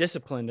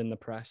disciplined in the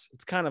press.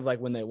 It's kind of like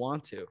when they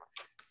want to.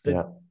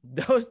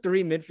 Those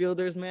three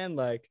midfielders, man,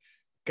 like,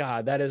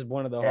 God, that is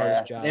one of the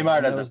hardest jobs.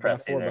 Neymar doesn't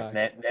press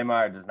either.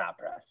 Neymar does not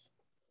press.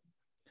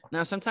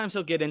 Now, sometimes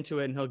he'll get into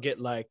it and he'll get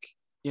like,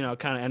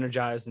 kind of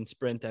energized and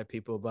sprint at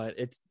people, but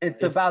it's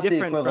about the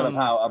different equivalent from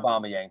of how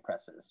Aubameyang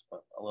presses.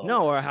 But a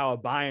little or how a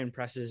Bayern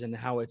presses and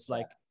how it's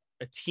like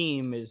a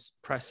team is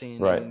pressing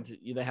Right. and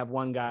they have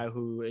one guy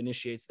who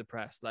initiates the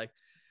press. Like,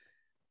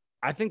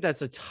 I think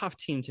that's a tough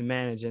team to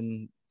manage.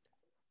 And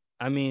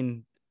I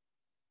mean,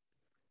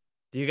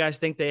 do you guys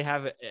think they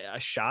have a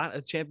shot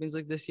at Champions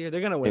League this year? They're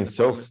going to win.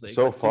 So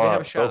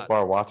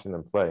far watching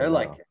them play. They're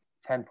like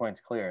 10 points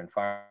clear in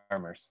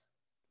Farmers.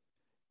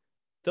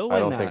 They'll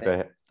win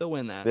They'll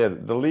win that. Yeah,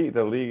 the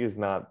league is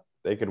not.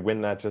 They could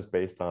win that just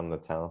based on the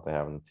talent they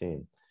have in the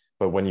team.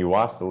 But when you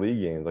watch the league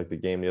games, like the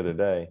game the other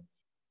day,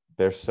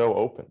 they're so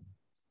open.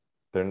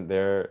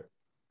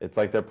 It's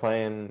like they're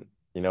playing.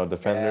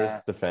 Defenders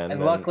defend.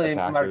 And luckily,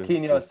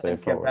 Marquinhos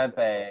and forward.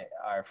 Kimpembe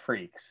are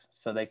freaks,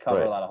 so they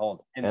cover a lot of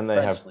holes. And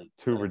they have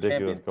two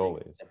ridiculous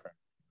goalies.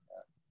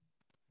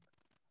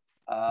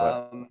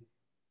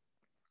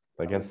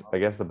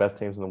 Against the best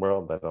teams in the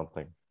world, I don't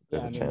think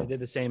there's a chance. They did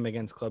the same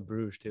against Club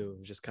Brugge too. It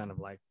was just kind of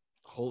like,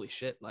 holy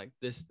shit, like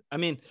this. I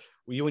mean,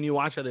 when you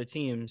watch other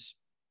teams,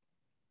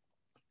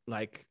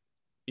 like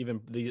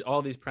even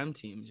all these Prem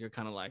teams, you're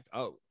kind of like,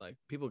 oh, like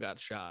people got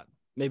shot.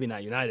 Maybe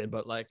not United,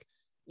 but like,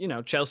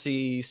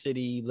 Chelsea,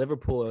 City,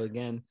 Liverpool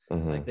again,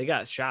 like they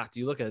got shots.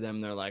 You look at them,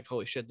 they're like,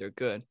 holy shit, they're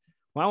good.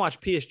 When I watch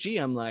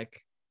PSG, I'm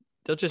like,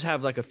 they'll just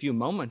have like a few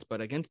moments,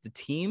 but against the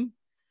team,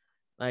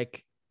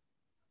 like,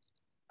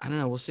 I don't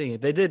know. We'll see.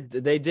 They did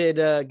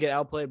get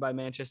outplayed by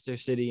Manchester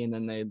City, and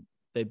then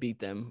they beat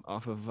them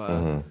off of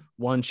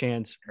one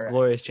chance,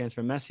 glorious chance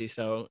from Messi.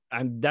 So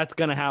that's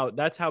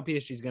how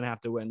PSG is gonna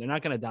have to win. They're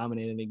not gonna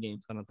dominate any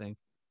games, I don't think.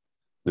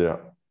 Yeah.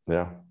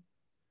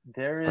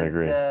 There is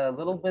a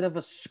little bit of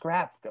a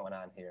scrap going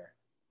on here.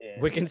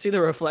 We can see the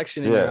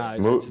reflection in your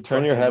eyes.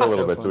 Turn your head a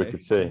little bit so we can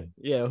see.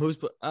 Yeah,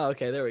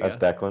 okay, there we go.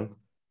 That's Declan.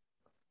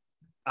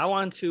 I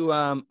want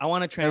to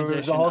transition. It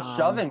was a whole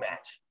shoving match.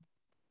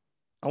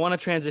 I want to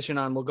transition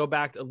on. We'll go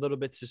back a little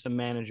bit to some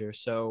managers.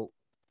 So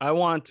I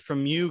want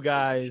from you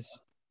guys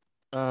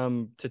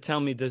to tell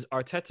me, does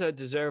Arteta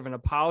deserve an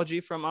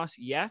apology from us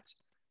yet?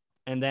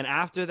 And then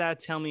after that,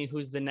 tell me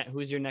who's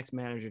your next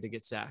manager to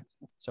get sacked.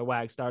 So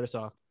Wag, start us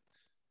off.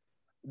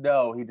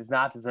 No, he does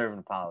not deserve an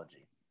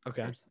apology.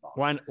 Okay.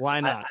 Why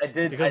not?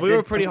 Because we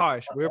were pretty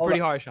harsh. We were pretty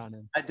harsh on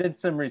him. I did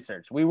some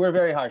research. We were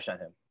very harsh on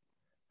him.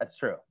 That's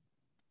true.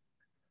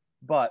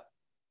 But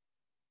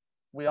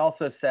we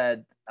also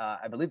said,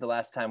 I believe the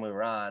last time we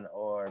were on,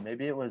 or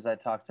maybe it was I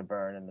talked to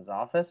Byrne in his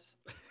office.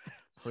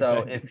 So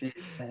Okay.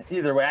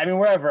 Either way, I mean,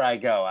 wherever I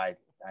go, I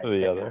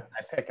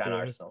pick on Yeah.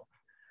 Arsenal.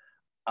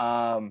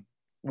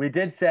 we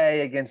did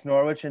say against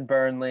Norwich and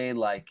Burnley,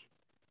 like,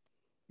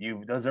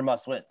 those are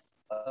must wins.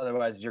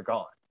 Otherwise, you're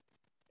gone.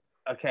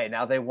 Okay,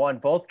 now they won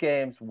both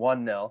games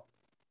 1-0,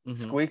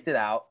 squeaked it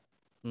out.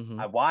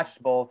 I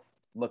watched both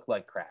look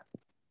like crap.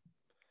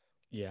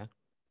 Yeah.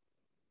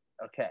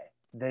 Okay,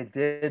 they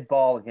did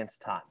ball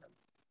against Tottenham,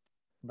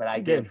 but I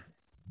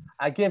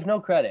give no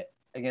credit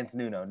against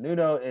Nuno.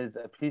 Nuno is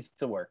a piece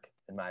of work,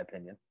 in my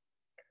opinion.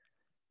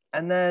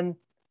 And then,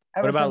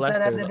 what about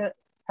Leicester?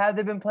 Have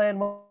they been playing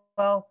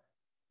well?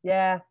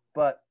 Yeah,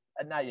 but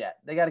not yet.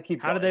 They got to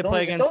keep. How did they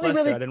play against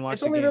Leicester? I didn't watch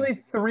the game. It's only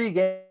really 3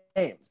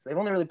 games. They've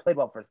only really played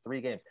well for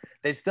 3 games.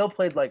 They still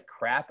played like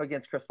crap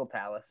against Crystal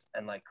Palace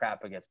and like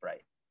crap against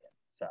Brighton.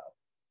 So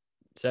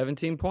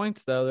 17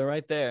 points though. They're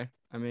right there.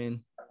 I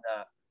mean,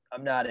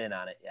 I'm not in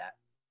on it yet.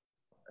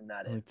 I'm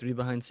not in. 3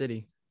 behind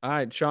City. All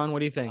right, Sean, what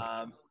do you think?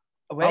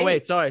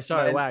 Wait, sorry,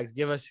 Wags.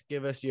 Give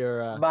us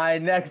your. My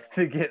next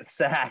to get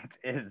sacked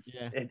is.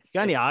 Yeah.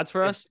 Got any odds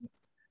for us?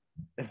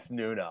 It's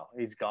Nuno.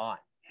 He's gone.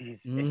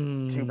 It's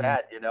too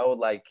bad,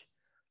 like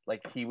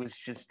he was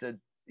just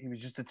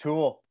a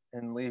tool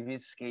in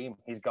Levy's scheme.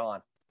 He's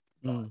gone.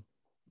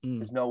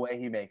 There's no way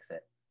he makes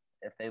it.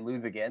 If they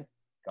lose again,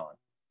 gone.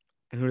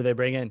 And who do they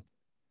bring in?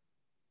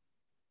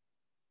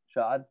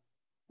 Shad.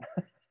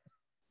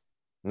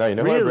 No, you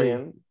know what I bring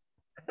in?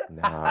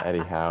 Nah, Eddie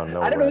Howe.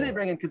 No, I don't know who they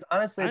bring in because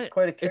honestly, it's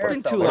quite a carousel.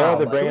 It's been too long.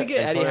 They bring we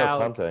get Eddie Howe.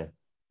 Conte.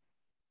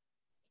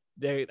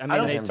 They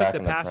took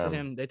the pass at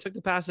him. They took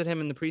the pass at him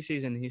in the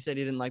preseason. He said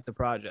he didn't like the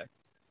project.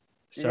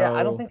 So, yeah,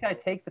 I don't think I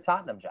take the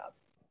Tottenham job.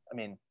 I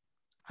mean,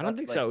 I don't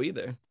think so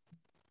either.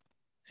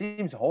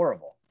 Seems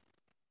horrible.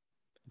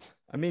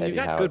 I mean, you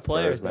got good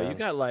players though. You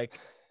got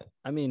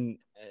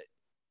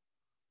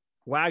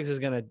Wags is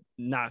gonna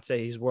not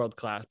say he's world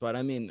class, but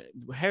I mean,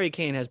 Harry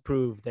Kane has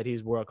proved that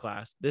he's world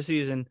class. This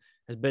season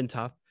has been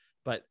tough,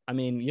 but I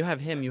mean, you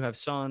have him, you have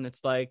Son.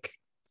 It's like,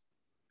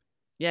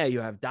 yeah, you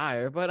have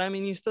Dyer, but I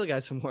mean, you still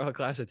got some world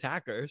class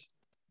attackers.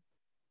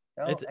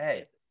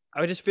 Hey. I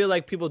would just feel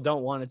like people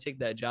don't want to take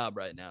that job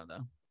right now,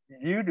 though.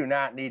 You do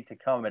not need to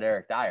come at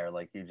Eric Dyer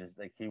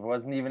he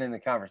wasn't even in the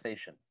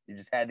conversation. You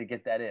just had to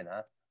get that in,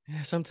 huh?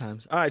 Yeah,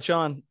 sometimes. All right,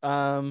 Sean.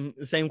 The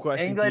same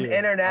question England to you.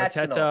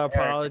 International. Arteta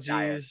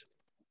apologies.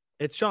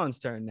 It's Sean's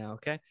turn now,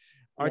 okay?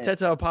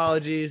 Arteta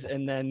apologies,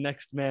 and then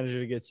next manager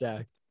to get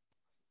sacked.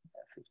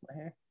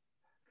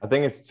 I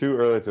think it's too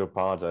early to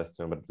apologize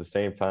to him, but at the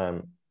same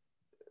time,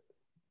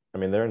 I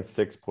mean, they're in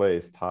 6th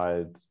place,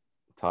 tied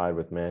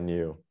with Man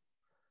U.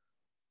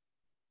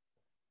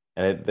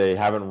 And they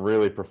haven't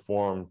really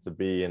performed to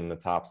be in the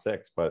top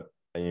 6,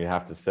 and you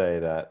have to say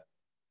that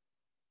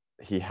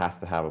he has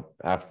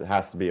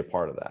to be a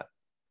part of that,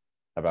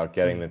 about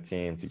getting the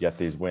team to get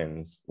these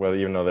wins,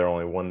 even though they're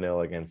only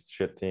 1-0 against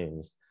shit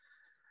teams.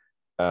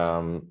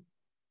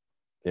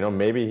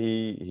 Maybe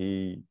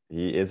he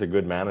is a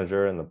good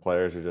manager and the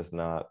players are just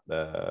not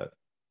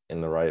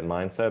in the right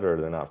mindset, or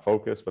they're not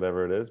focused,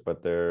 whatever it is.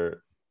 But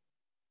they're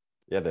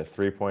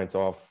 3 points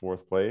off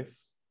 4th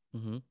place.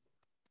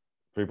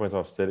 3 points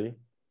off City,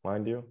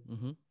 mind you,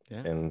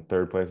 in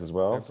 3rd place as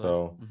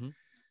well.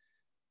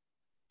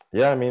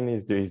 I mean,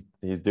 he's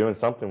doing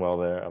something well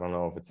there. I don't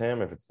know if it's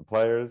him, if it's the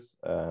players,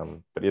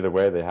 but either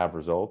way, they have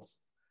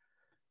results.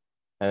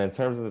 And in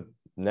terms of the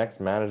next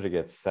manager to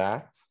get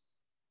sacked,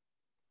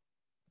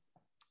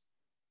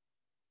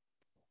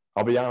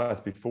 I'll be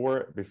honest.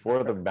 Before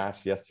the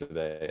match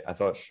yesterday, I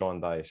thought Sean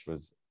Dyche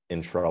was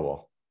in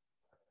trouble.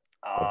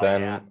 Oh,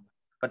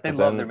 but they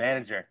love their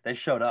manager. They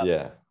showed up.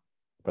 Yeah.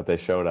 But they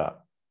showed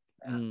up.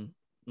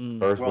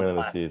 First win of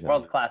the season.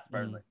 World class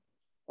Burnley.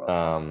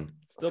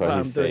 Still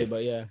bottom 3,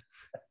 but yeah.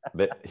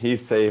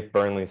 He's safe.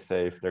 Burnley's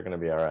safe. They're going to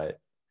be all right.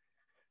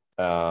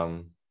 I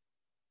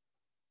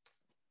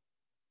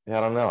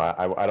don't know.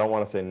 I don't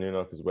want to say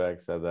Nuno because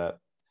Weg said that.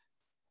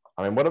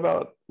 I mean, what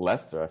about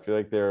Leicester? I feel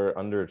like they're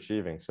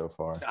underachieving so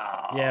far.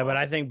 Yeah, but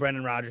I think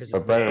Brendan Rodgers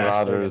is the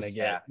best they're going to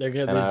get. They're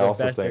going to be the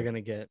best they're going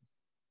to get.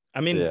 I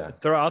mean, I'll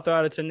throw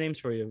out some names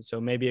for you. So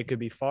maybe it could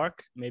be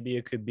Fark. Maybe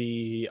it could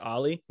be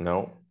Ali.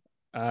 No.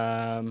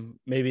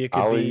 Maybe it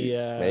could be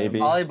maybe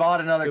Ali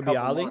bought another couple.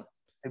 Ali.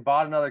 They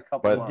bought another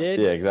couple. But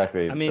yeah,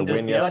 exactly. I mean,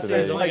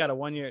 Bielsa's only got a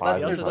 1 year.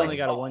 Bielsa's only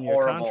got a 1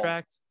 year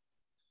contract.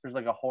 There's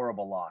like a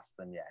horrible loss.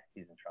 Then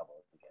he's in trouble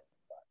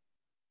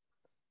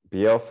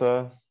again.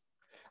 Bielsa.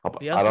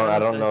 I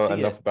don't know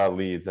enough about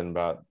Leeds and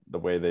about the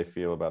way they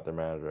feel about their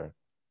manager.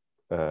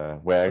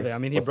 Wags. I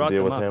mean, he brought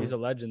them up. He's a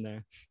legend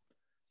there.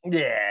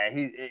 Yeah,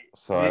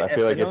 I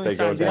feel like if they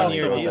go down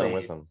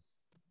with him.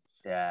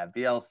 Yeah,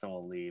 Bielsa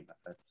will leave.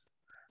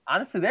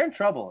 Honestly, they're in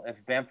trouble if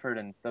Bamford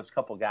and those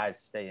couple guys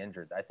stay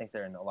injured. I think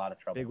they're in a lot of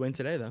trouble. Big win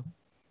today, though.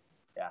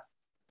 Yeah,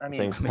 I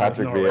think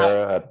Patrick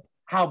Vieira.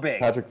 How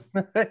big? Patrick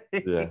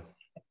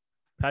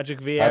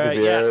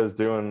Vieira is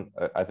doing.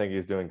 I think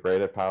he's doing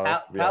great at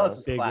Palace. To be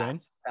honest, big win.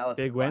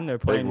 Big win. They're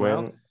playing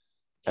well.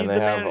 He's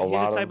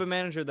the type of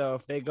manager, though,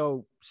 if they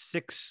go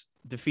 6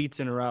 defeats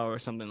in a row or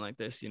something like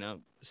this,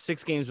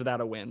 6 games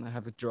without a win, I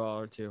have a draw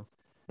or 2.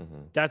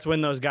 That's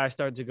when those guys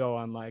start to go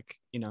on,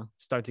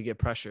 start to get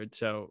pressured.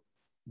 So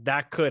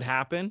that could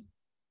happen.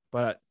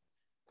 But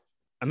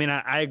I mean,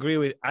 I agree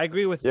with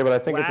Yeah, but I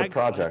think it's a Wags, but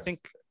project.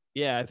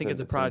 I think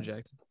it's a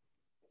project.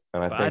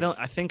 And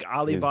I think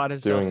Ali he's bought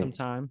himself doing- some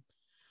time.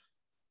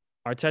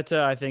 Arteta,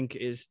 I think,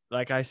 is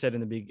like I said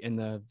in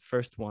the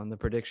first one, the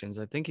predictions.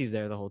 I think he's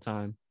there the whole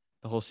time,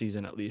 the whole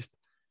season at least.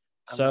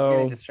 I'm So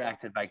getting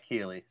distracted by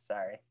Keely.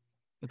 Sorry.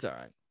 it's all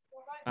right.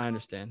 I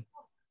understand.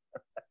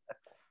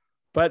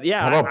 But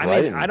yeah, How about I mean,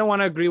 Brighton? I don't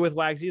want to agree with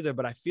Wags either,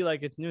 but I feel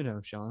like it's Nuno,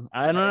 Sean.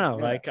 I don't know.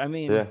 Yeah. Like, I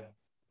mean, Yeah.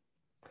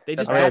 they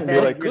just The don't bad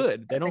look managers-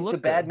 good. They I don't think look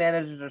the bad good.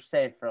 managers are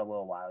safe for a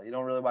little while. You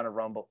don't really want to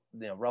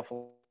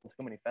ruffle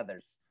too many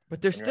feathers.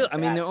 But they're when you're still. in a I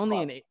mean,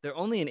 bad club. they're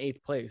only in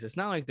 8th place. It's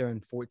not like they're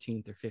in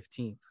 14th or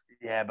 15th.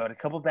 Yeah, but a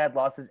couple bad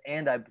losses,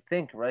 and I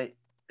think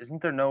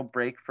isn't there no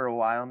break for a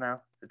while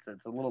now? It's a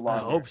little I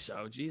longer. hope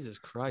so. Jesus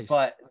Christ.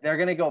 But they're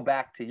gonna go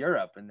back to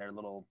Europe in their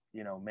little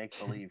make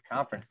believe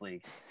conference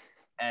league,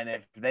 and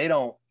if they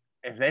don't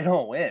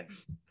win,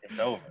 it's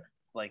over.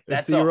 Like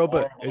that's it's the Europa.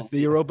 horrible It's the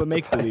league. Europa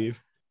make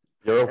believe.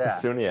 Europa Yeah.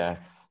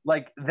 Suniacs.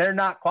 Like they're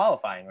not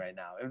qualifying right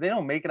now. If they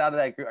don't make it out of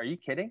that group, are you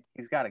kidding?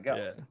 He's got to go.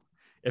 Yeah.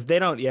 If they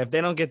don't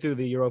get through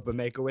the Europa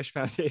Make a Wish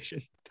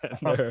Foundation,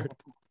 then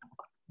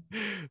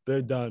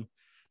they're done.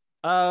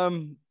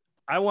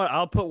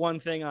 I'll put one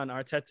thing on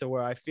Arteta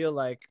where I feel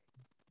like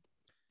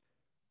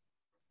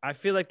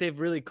they've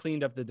really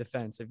cleaned up the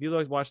defense. If you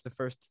watch the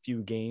first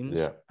few games,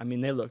 Yeah. I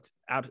mean, they looked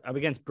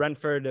against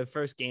Brentford. The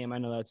first game, I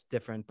know that's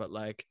different, but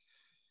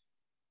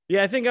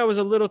I think I was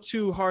a little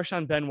too harsh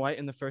on Ben White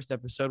in the first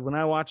episode. When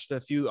I watched a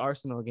few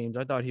Arsenal games,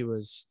 I thought he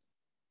was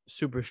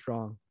super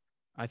strong.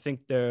 I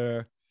think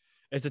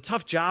it's a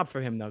tough job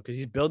for him though, because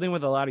he's building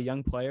with a lot of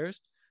young players.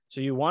 So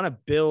you want to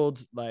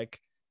build like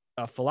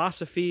a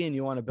philosophy and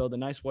you want to build a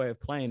nice way of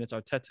playing. It's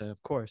Arteta,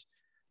 of course,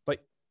 but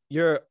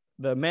you're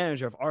the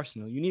manager of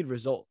Arsenal. You need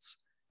results.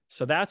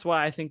 So that's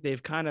why I think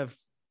it kind of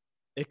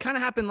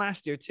happened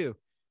last year too.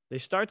 They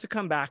start to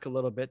come back a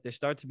little bit. They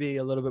start to be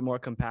a little bit more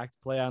compact,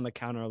 play on the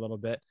counter a little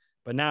bit.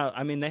 But now,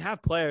 I mean, they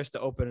have players to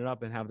open it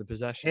up and have the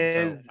possession.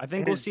 So I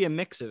think we'll see a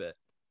mix of it.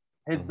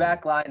 His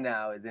back line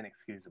now is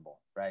inexcusable,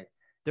 right?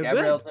 They're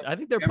Gabriel's good. I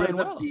think they're playing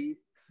Gabriel's a well. beast.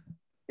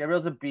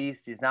 Gabriel's a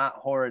beast. He's not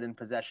horrid in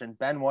possession.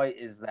 Ben White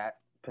is that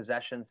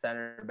possession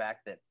center back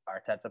that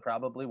Arteta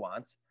probably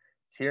wants.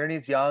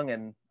 Tierney's young,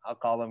 and I'll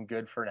call him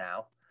good for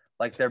now.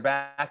 Like their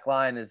back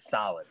line is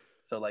solid.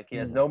 So like he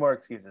has no more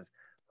excuses.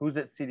 Who's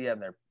at CDM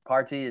there?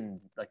 Partey, and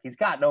like he's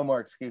got no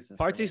more excuses.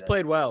 Partey's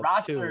played well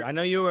too. I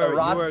know you were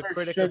a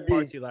critic of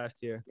Partey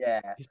last year.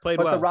 Yeah, he's played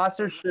but well. the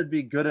roster should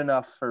be good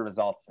enough for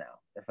results now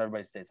if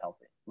everybody stays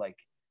healthy. Like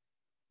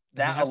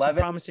They that have some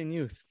 11 promising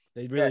youth.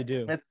 They really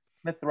do.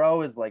 Smith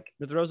Rowe is like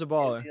Smith Rowe's a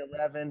baller. he's the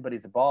 11, but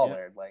he's a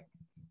baller. Like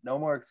no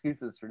more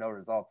excuses for no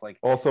results. Like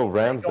Also, if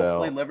they don't play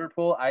Ramsdale.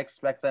 Liverpool, I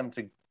expect them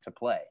to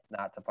play,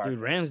 not to party. Dude,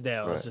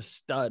 Ramsdale is Right. a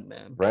stud,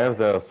 man.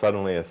 Ramsdale is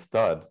suddenly a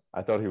stud.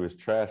 I thought he was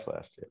trash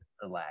last year.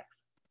 Relax.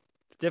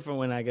 It's different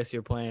when I guess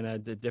you're playing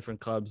at the different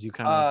clubs. You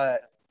kind of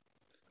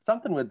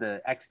Something with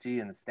the XG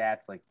and the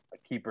stats, like a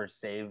keeper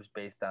saves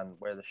based on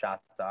where the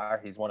shots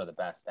are. He's one of the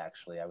best,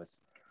 actually. I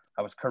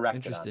was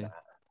corrected Interesting. on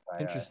that.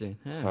 By, interesting.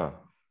 Yeah. Huh.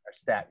 our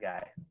stat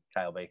guy,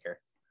 Kyle Baker.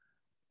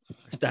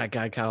 Stat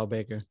guy Kyle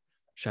Baker.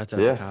 Shouts out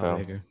Yeah, to Kyle so-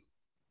 Baker.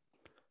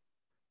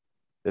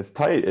 It's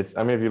tight.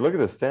 I mean, if you look at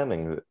the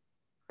standings,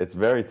 it's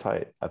very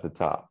tight at the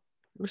top.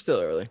 We're still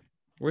early.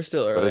 But it's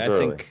I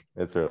early. think.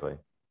 It's early.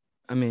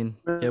 I mean,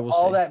 yeah, we'll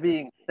All see. that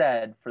being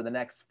said, for the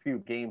next few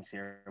games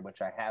here,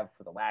 which I have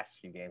for the last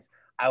few games,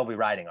 I will be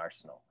riding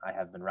Arsenal. I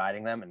have been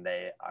riding them, and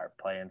they are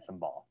playing some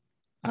ball.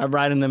 I'm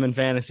riding them in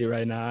fantasy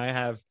right now. I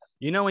have,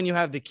 when you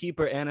have the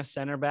keeper and a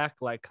center back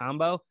like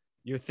combo,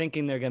 you're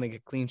thinking they're gonna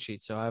get clean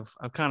sheets. So I've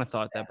kind of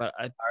thought that, but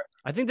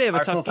I think they have a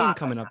Arsenal's tough game hot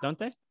coming right up, don't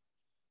they? I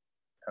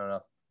don't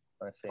know.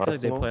 Let's see. I feel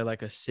like they Arsenal? play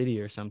like a City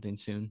or something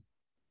soon.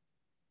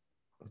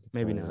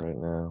 Maybe Tell you not. right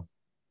now.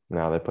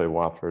 No, they play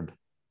Watford,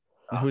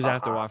 Who's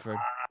after Watford?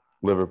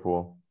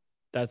 Liverpool.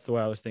 That's the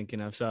way I was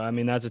thinking of. So I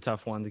mean, that's a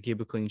tough one to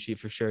keep a clean sheet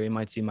for sure. You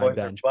might see my Boys are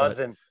bench, but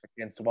buzzing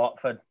against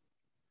Watford.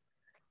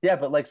 Yeah,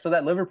 but so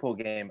that Liverpool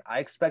game, I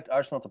expect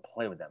Arsenal to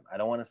play with them. I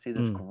don't want to see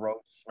this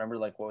gross. Remember,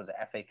 what was it,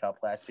 FA Cup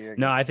last year?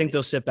 no, I against think City?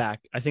 they'll sit back.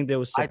 I think they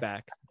will sit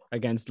back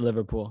against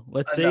Liverpool.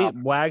 Let's see. Enough.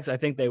 Wags, I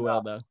think they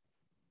will though.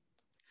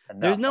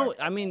 Enough, There's no,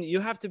 Arsenal. I mean, you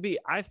have to be,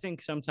 I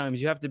think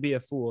sometimes you have to be a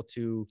fool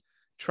to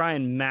try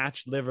and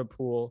match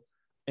Liverpool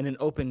in an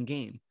open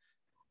game.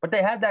 But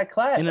they had that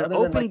class. In an other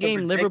than, open the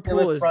game, Liverpool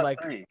ridiculous is front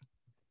like- three.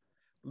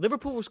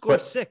 Liverpool will score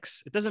But-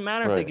 6. It doesn't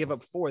matter if they Right. give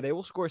up 4. They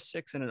will score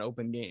 6 in an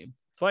open game.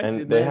 That's why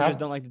And the they managers have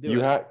don't like to do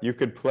you it. you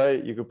could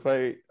play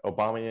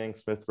Aubameyang,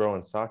 Smith Rowe,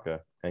 and Saka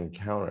and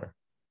counter.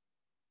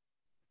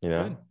 You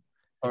know, Good.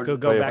 Or Could just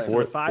go play a back to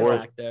four- the 5 four-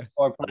 back there.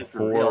 or play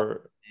for real,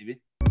 for maybe.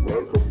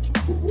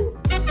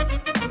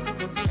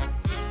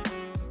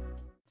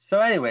 So,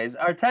 anyways,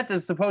 Arteta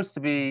is supposed to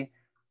be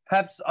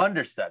Pep's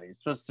understudy. He's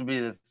supposed to be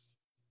this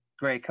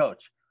great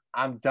coach.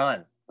 I'm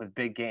done with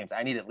big games.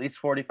 I need at least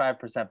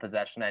 45%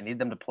 possession. I need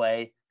them to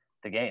play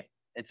the game.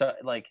 It's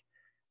like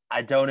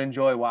I don't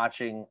enjoy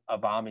watching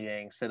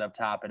Aubameyang sit up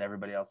top and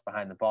everybody else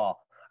behind the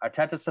ball.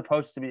 Arteta's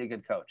supposed to be a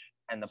good coach,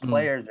 and the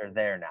players are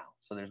there now,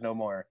 so there's no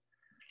more.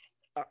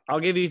 I'll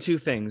give you two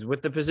things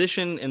with the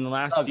position in the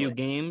last few Ugly.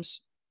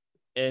 games,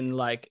 and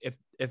like if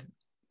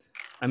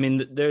I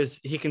mean,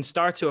 he can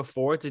start to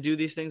afford to do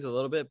these things a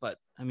little bit, but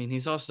I mean,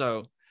 he's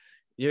also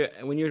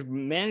when you're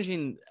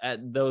managing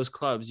at those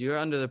clubs, you're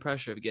under the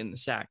pressure of getting the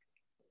sack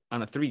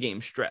on a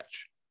 3-game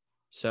stretch.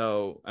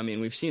 So I mean,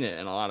 we've seen it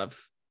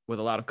with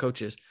a lot of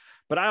coaches,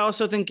 but I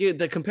also think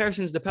the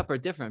comparisons to Pep are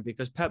different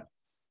because Pep,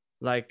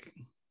 like,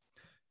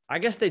 I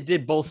guess they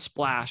did both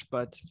splash,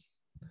 but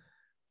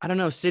I don't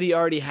know. City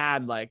already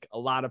had like a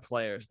lot of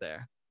players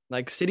there.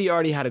 Like City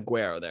already had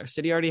Aguero there.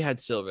 City already had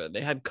Silva.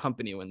 They had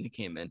company when they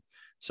came in.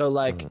 So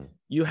like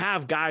you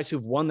have guys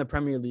who've won the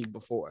Premier League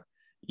before.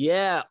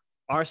 Yeah,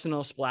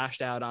 Arsenal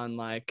splashed out on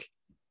like,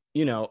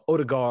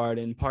 Odegaard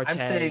and Partey. I'm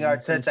saying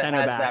and some Arteta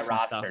center has backs that and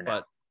roster stuff, now.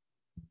 but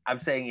I'm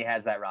saying he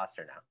has that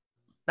roster now.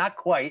 Not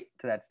quite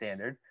to that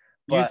standard.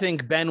 you but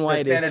think Ben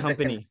White is standard that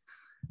company?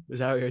 Is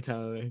that what you're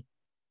telling me?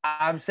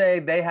 I'm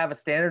saying they have a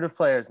standard of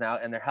players now,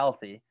 and they're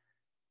healthy,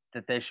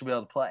 that they should be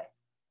able to play.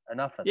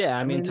 Enough of them. Yeah,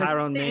 I mean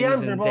Tyrone their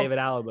Mings DMs are and both- David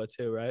Alaba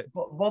too, right?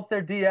 Both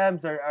their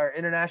DMs are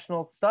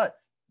international studs.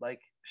 Like,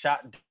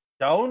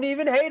 don't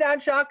even hate on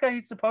Xhaka.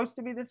 He's supposed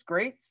to be this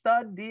great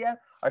stud DM.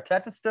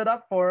 Arteta stood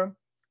up for him.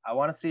 I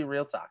want to see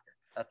real soccer.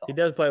 That's all. He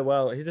does play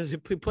well. He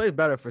plays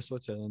better for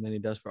Switzerland than he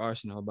does for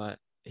Arsenal, but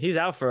he's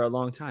out for a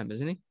long time,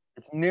 isn't he?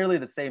 It's nearly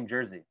the same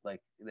jersey.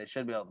 Like, they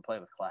should be able to play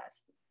with class.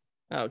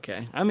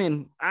 Okay. I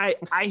mean, I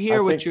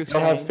hear what you're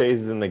saying. They'll have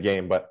phases in the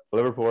game, but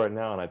Liverpool right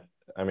now, and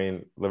I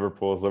mean,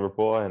 Liverpool is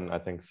Liverpool, and I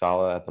think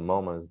Salah at the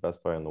moment is the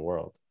best player in the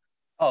world.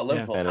 Oh,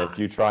 Liverpool. And if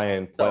you try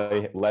and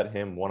let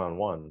him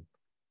one-on-one,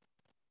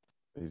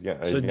 he's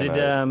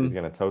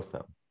gonna toast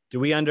him. Do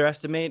we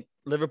underestimate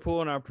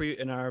Liverpool in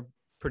our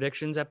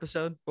predictions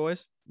episode,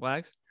 boys?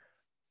 Wags?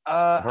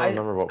 I don't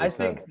remember what we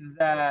said. I think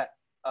that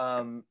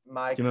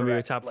my. Do you remember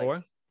your top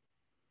four?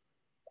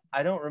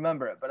 I don't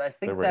remember it, but I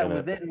think that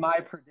within my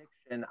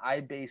prediction,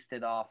 I based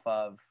it off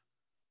of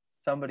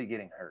somebody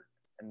getting hurt,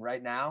 and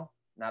right now,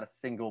 not a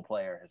single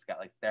player has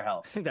got their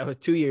health. I think that was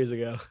 2 years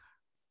ago.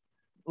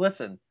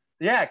 Listen,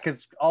 yeah,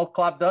 because all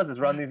Klopp does is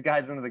run these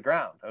guys into the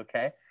ground.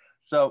 Okay,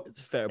 so it's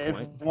a fair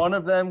point. If one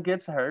of them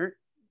gets hurt,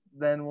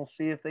 then we'll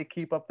see if they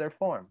keep up their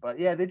form. But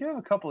yeah, they do have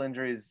a couple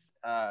injuries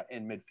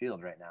in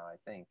midfield right now, I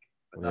think.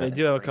 They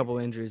do have a couple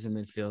injuries in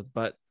midfield,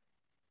 but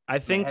I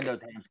think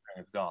Hendo's hamstring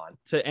is gone.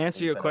 To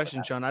answer your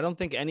question, Sean, I don't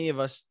think any of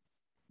us,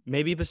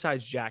 maybe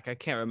besides Jack, I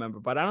can't remember,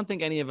 but I don't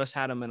think any of us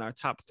had them in our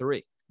top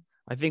 3.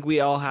 I think we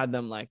all had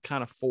them like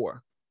kind of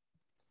 4.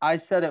 I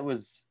said it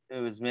was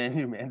Man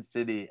U, Man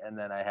City, and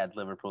then I had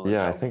Liverpool.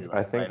 Yeah, Chelsea,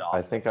 I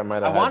think I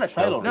might have. I won a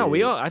title. No,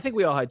 I think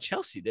we all had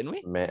Chelsea, didn't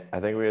we? I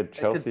think we had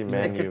Chelsea,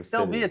 Man U, It could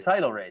still be a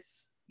title race.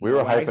 We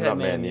were hyping up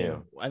Man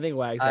U. I think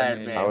Wags had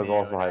Man U. I was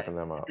also hyping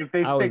them up. If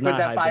they stick with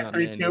that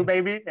 5-3-2,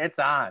 baby, it's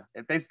on.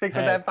 If they stick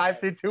with that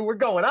 5-3-2, we're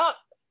going up.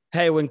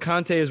 Hey, when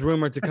Conte is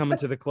rumored to come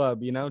into the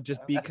club,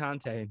 just beat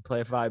Conte and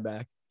play a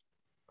 5-back.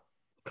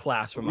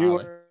 Class from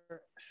Ali.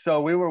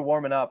 So we were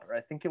warming up.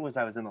 I think I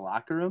was in the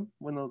locker room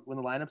when the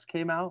lineups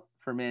came out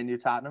for Man U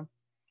Tottenham.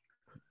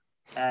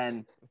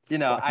 And you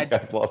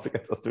guys lost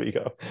against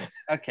Oswego.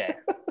 Okay.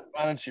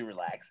 Why don't you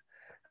relax?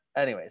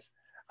 Anyways,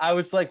 I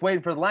was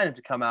waiting for the lineup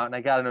to come out, and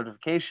I got a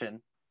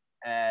notification,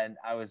 and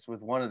I was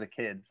with one of the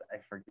kids. I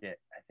forget.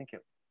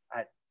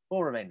 I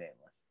will remain nameless.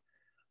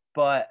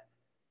 But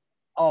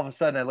all of a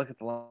sudden, I look at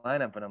the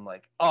lineup, and I'm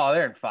like, oh,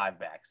 they're in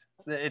 5-backs.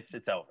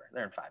 It's over.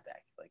 They're in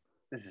 5-back.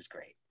 This is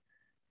great.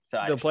 So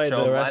they'll play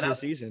the rest of the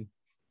season.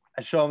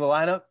 I show them the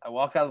lineup. I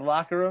walk out of the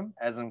locker room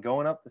as I'm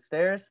going up the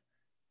stairs.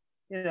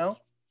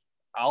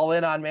 All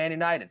in on Man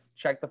United.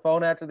 Check the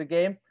phone after the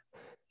game.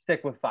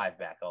 Stick with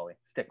 5-back, Ollie.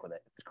 Stick with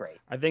it. It's great.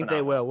 I think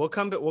they will. We'll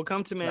come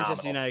to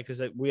Manchester United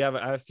because I have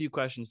a few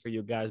questions for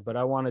you guys, but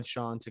I wanted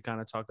Sean to kind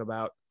of talk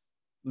about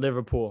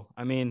Liverpool.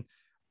 I mean,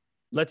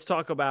 let's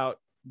talk about,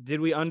 did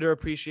we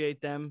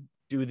underappreciate them?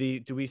 Do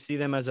we see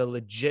them as a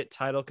legit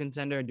title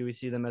contender, or do we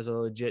see them as a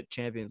legit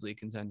Champions League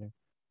contender?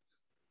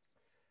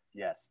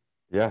 Yes.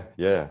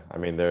 Yeah. I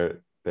mean,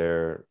 they're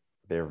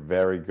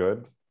very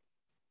good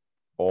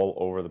all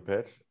over the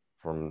pitch,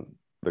 from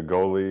the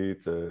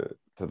goalie to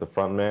the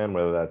front man,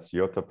 whether that's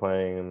Jota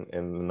playing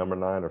in the number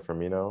 9 or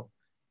Firmino.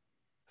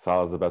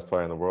 Salah's the best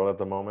player in the world at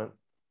the moment.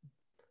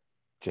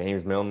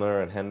 James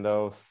Milner and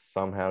Hendo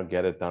somehow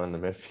get it done in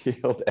the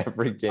midfield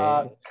every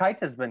game.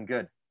 Keita's been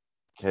good.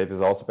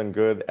 Keita's also been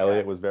good.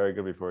 Elliott was very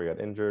good before he got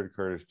injured.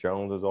 Curtis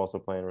Jones is also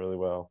playing really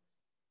well.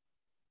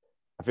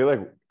 I feel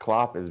like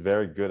Klopp is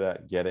very good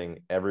at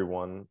getting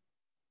everyone,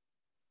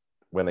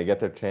 when they get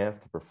their chance,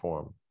 to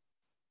perform.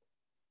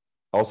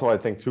 Also, I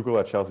think Tuchel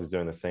at Chelsea is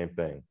doing the same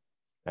thing.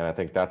 And I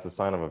think that's a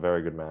sign of a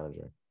very good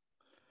manager.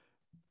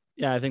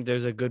 Yeah, I think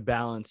there's a good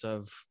balance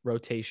of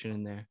rotation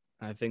in there.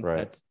 I think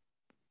that's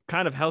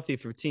kind of healthy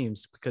for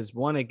teams because,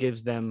 one, it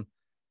gives them,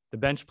 the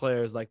bench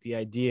players, the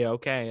idea,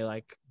 okay,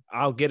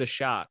 I'll get a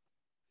shot,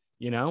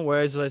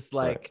 whereas it's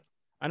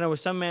I know with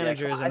some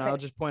managers, and I'll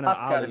just point out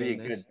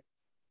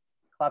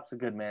Klopp's a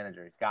good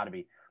manager. He's got to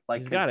be.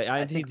 He's got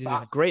it. He's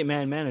a great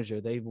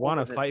manager. They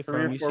want to fight for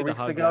him. You see the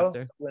hugs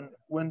after.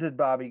 When did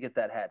Bobby get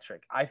that hat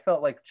trick? I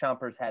felt like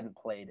Chumpers hadn't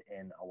played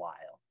in a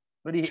while,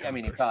 but he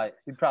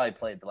probably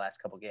played the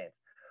last couple games.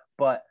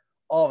 But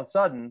all of a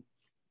sudden,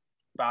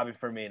 Bobby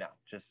Firmino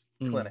just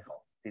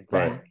clinical. He's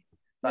back.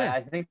 Right. Yeah.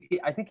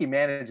 I think he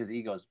manages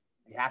egos.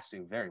 He has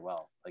to very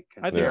well. Like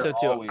I think so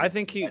too. I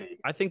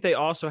think they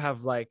also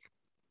have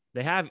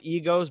they have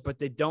egos, but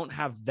they don't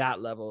have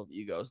that level of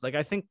egos. Like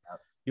I think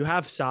you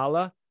have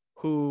Salah,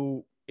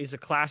 who is a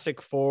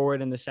classic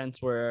forward in the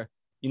sense where,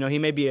 you know, he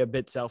may be a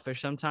bit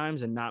selfish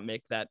sometimes and not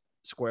make that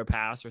square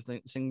pass or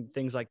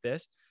things like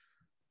this,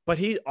 but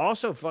he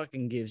also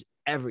fucking gives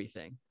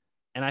everything.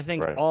 And I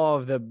think all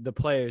of the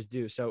players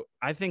do. So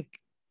I think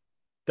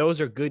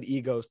those are good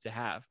egos to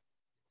have,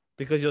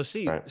 because you'll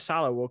see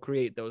Salah will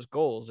create those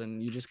goals,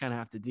 and you just kind of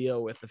have to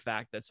deal with the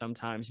fact that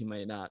sometimes he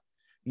may not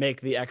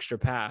make the extra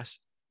pass.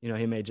 You know,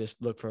 he may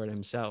just look for it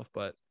himself,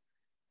 but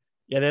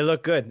yeah, they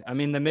look good. I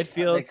mean, the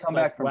midfield. They come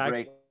back from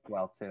break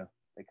well too.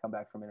 They come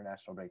back from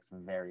international breaks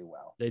very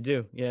well. They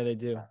do. Yeah, they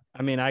do.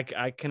 I mean,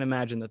 I can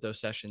imagine that those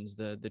sessions,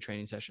 the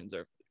training sessions,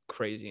 are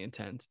crazy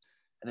intense.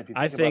 And if you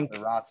think about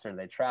the roster,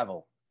 they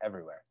travel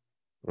everywhere.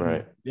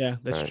 Right. Yeah,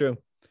 that's true.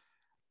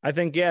 I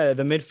think, the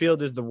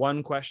midfield is the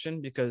one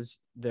question, because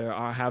there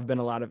have been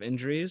a lot of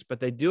injuries, but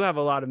they do have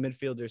a lot of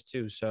midfielders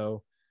too.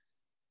 So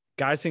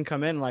guys can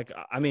come in. Like,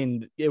 I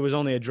mean, it was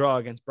only a draw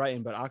against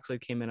Brighton, but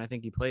Oxlade came in. I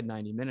think he played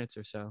 90 minutes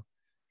or so.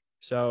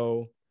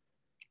 So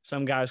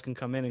some guys can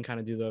come in and kind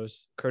of do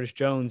those. Curtis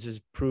Jones has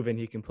proven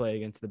he can play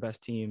against the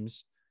best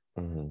teams.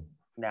 Mm-hmm.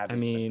 I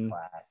mean,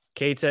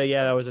 Keita,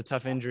 that was a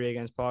tough injury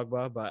against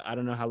Pogba, but I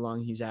don't know how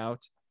long he's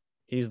out.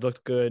 He's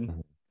looked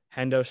good.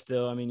 Hendo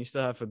still. I mean, you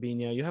still have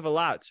Fabinho. You have a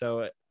lot.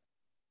 So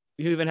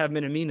you even have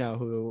Minamino,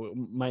 who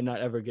might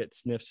not ever get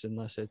sniffs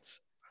unless it's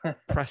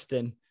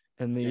Preston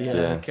and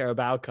the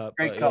Carabao Cup.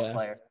 Great cup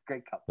player.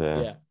 Great cup.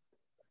 Yeah.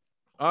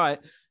 All right.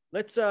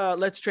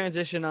 Let's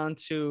transition on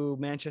to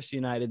Manchester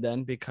United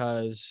then,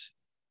 because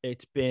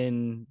it's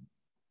been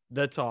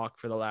the talk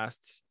for the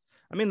last,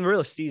 the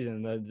real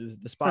season.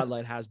 The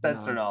spotlight has been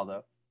on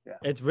Ronaldo. Yeah.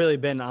 It's really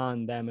been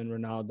on them and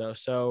Ronaldo.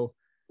 So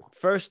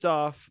first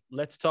off,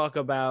 let's talk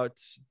about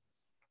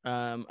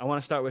I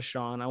want to start with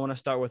Sean. I want to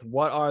start with,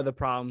 what are the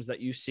problems that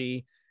you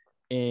see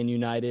in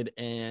United,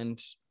 and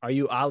are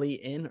you Ali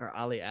in or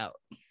Ali out?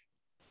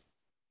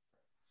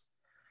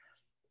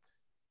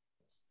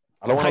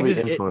 I don't want to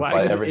be influenced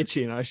by everything.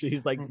 Itching.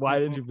 He's like, why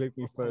did you pick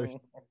me first?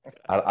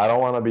 I don't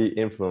want to be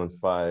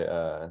influenced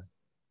by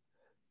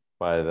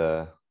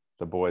the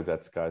boys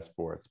at Sky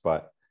Sports,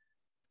 but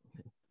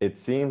it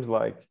seems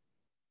like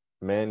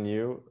Man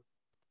U,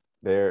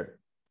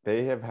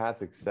 they have had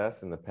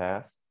success in the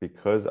past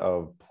because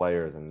of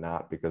players and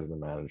not because of the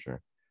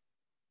manager.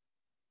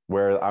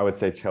 Where I would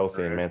say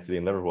Chelsea and Man City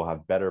and Liverpool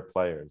have better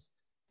players,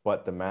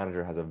 but the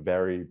manager has a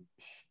very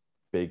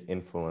big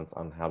influence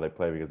on how they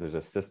play because there's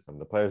a system.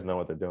 The players know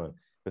what they're doing.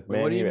 With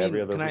Man U,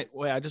 every other.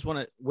 I just want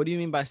to. What do you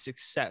mean by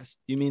success?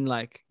 Do you mean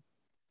like?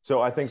 So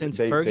I think since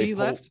Fergie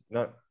left.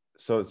 No,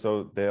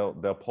 so they'll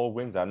pull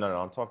wins out. No,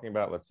 I'm talking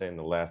about, let's say, in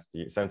the last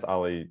year since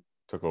Ali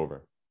took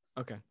over.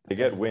 Okay. They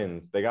get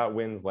wins. They got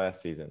wins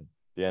last season,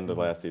 the end of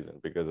last season,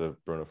 because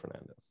of Bruno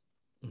Fernandes.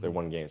 They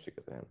won games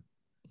because of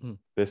him.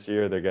 This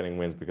year they're getting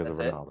wins because of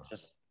Ronaldo.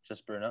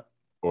 Just Bruno.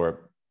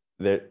 Or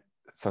they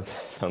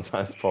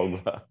sometimes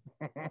Pogba.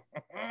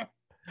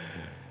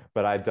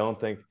 But I don't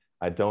think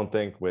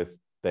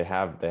they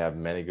have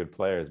many good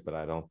players, but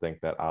I don't think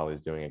that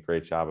Ali's doing a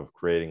great job of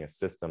creating a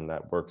system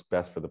that works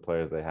best for the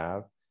players they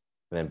have,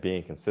 and then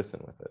being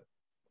consistent with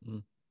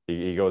it.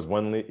 He goes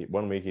one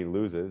week he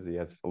loses, he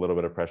has a little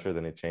bit of pressure,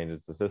 then he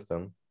changes the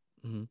system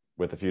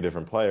with a few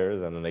different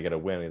players, and then they get a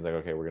win. He's like,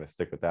 okay, we're going to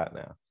stick with that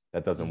now.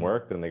 That doesn't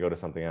work, then they go to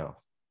something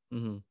else.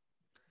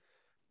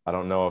 I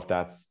don't know if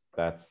that's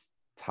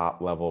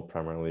top level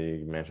Premier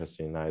League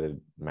Manchester United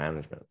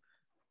management.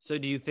 So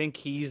do you think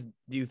he's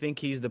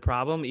the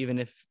problem, even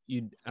if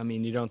you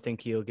don't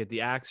think he'll get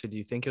the axe, or do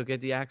you think he'll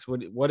get the axe?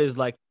 What is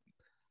like,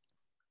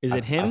 is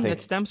it him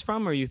that stems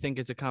from, or you think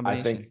it's a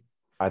combination?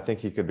 I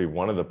think he could be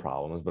one of the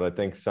problems, but I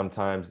think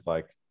sometimes,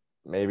 like,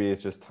 maybe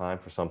it's just time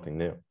for something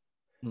new.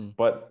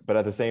 But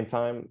at the same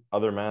time,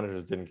 other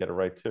managers didn't get it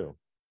right too.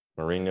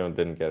 Mourinho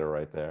didn't get it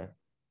right there.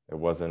 It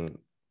wasn't,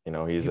 he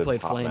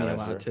played top Fellaini manager. a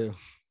lot too.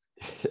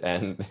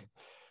 And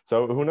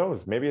so who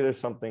knows? Maybe there's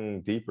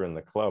something deeper in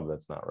the club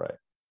that's not right.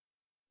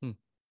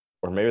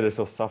 Or maybe they're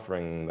still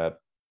suffering that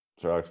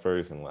Sir Alex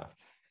Ferguson left.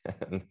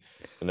 And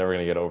they're never going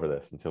to get over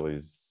this until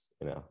he's,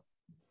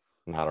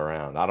 not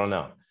around. I don't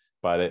know.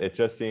 But it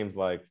just seems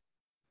like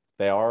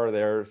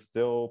they're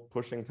still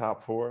pushing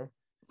top four.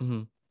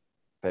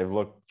 They've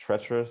looked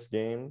treacherous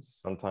games.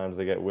 Sometimes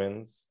they get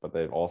wins, but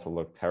they've also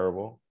looked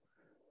terrible.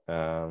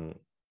 And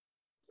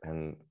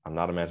I'm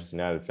not a Manchester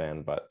United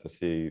fan, but to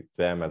see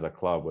them as a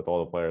club with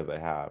all the players they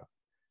have,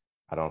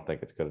 I don't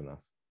think it's good enough.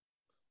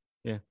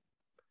 Yeah.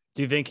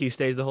 Do you think he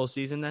stays the whole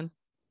season then?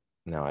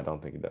 No, I don't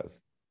think he does.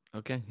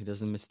 Okay, he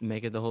doesn't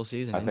make it the whole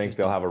season. I think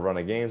they'll have a run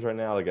of games right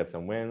now. They'll get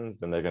some wins.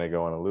 Then they're going to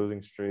go on a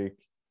losing streak.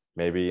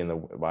 Maybe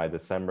by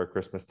December,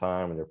 Christmas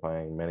time, and they're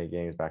playing many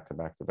games back to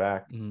back to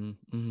back.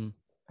 Mm-hmm.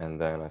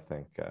 And then I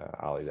think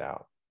Ollie's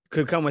out.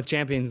 Could come with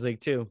Champions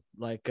League too.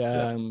 Like,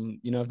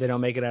 if they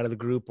don't make it out of the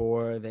group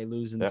or they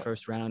lose in the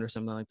first round or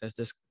something like this,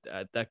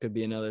 that could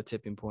be another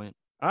tipping point.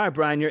 All right,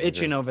 Brian, you're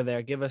itching over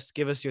there. Give us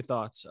your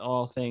thoughts.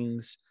 All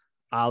things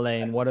Ale,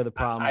 and what are the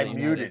problems?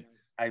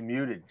 I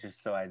muted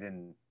just so I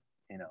didn't,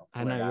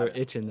 I know you're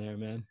itching there,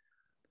 man.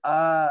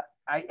 The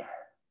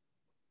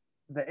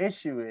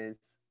issue is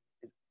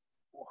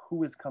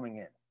who is coming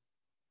in.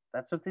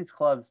 That's what these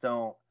clubs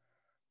don't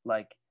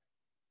like.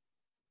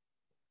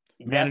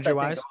 Manager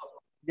wise,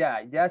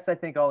 yes, I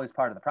think Ollie's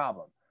part of the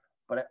problem,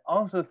 but I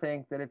also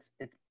think that it's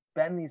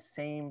been these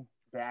same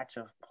batch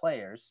of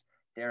players.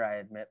 Dare I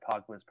admit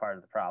Pogba is part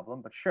of the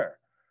problem, but sure.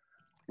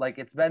 Like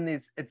it's been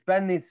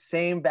these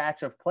same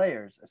batch of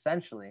players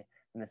essentially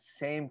in the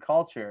same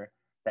culture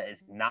that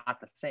is not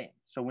the same.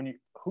 So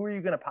who are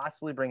you going to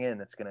possibly bring in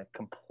that's going to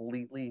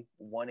completely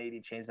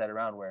 180 change that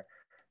around? Where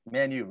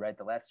Man U, right,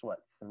 the last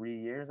 3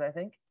 years I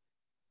think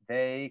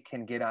they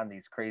can get on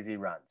these crazy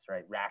runs,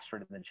 right?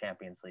 Rashford in the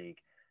Champions League,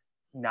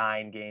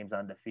 9 games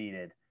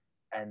undefeated,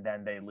 and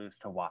then they lose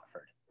to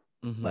Watford.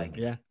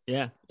 Mm-hmm.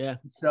 Yeah.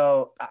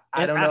 So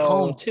I don't know.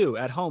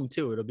 At home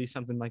too, it'll be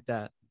something like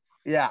that.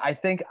 Yeah, I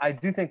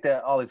do think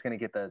that Ollie's going to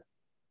get the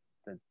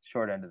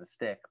short end of the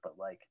stick, but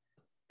like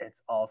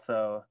it's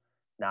also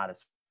not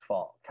his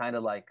fault. Kind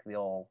of like the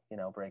old,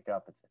 break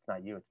up. It's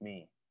not you, it's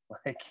me.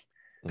 Like,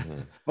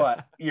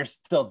 but you're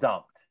still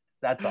dumped.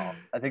 That's all.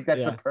 I think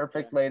that's the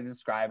perfect way to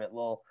describe it.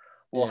 Little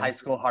high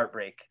school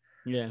heartbreak.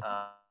 Yeah.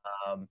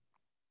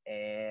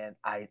 And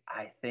I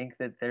think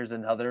that there's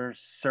another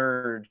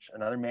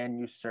Man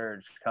U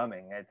surge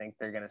coming. I think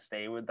they're going to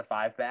stay with the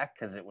 5-back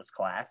because it was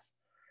class.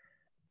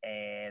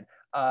 And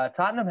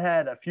Tottenham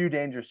had a few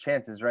dangerous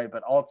chances, right?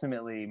 But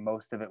ultimately,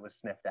 most of it was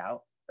sniffed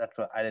out. That's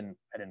what I didn't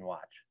watch.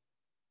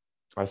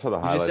 I saw the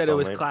highlights. You just said it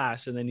was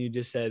class, and then you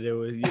just said it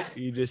was.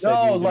 You just said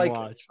no, you didn't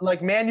watch.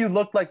 Like Man U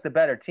looked like the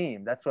better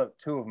team. That's what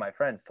 2 of my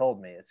friends told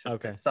me. It's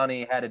just that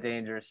Sonny had a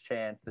dangerous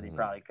chance that he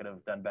probably could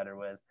have done better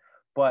with.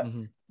 But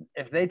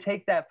if they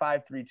take that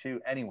 5-3-2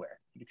 anywhere,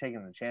 you can take it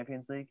in the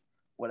Champions League,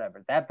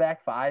 whatever. That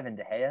back 5 in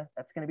De Gea,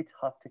 that's going to be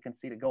tough to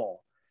concede a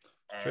goal.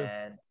 True.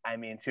 And I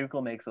mean,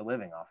 Tuchel makes a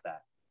living off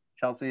that.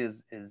 Chelsea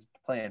is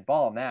playing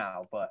ball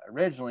now, but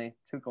originally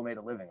Tuchel made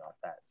a living off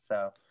that.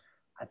 So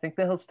I think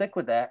that he'll stick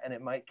with that, and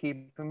it might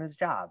keep him his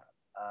job.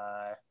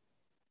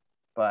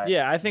 But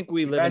yeah, I think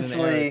we live in an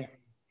era.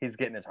 He's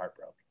getting his heart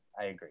broke.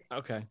 I agree.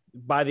 Okay,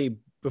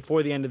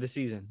 before the end of the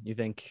season, you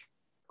think?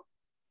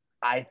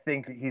 I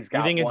think he's got.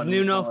 You think it's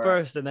Nuno more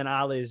first, and then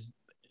Ali's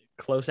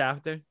close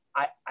after?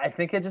 I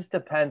think it just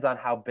depends on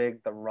how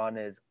big the run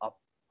is up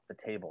the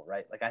table,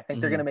 right? Like I think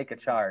they're going to make a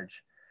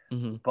charge,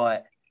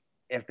 but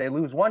if they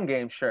lose one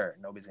game, sure,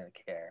 nobody's going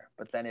to care.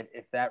 But then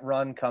if that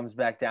run comes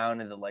back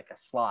down into like a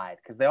slide,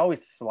 because they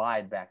always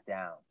slide back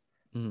down.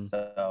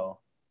 So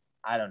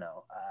I don't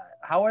know.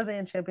 How are they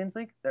in Champions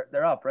League?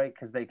 They're up, right?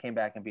 Because they came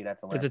back and beat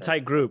Atalanta. It's a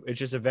tight group. It's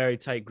just a very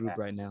tight group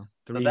right now.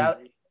 Three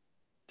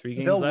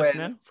games left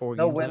now? 4 games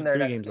They'll win left? their 3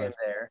 next games game left.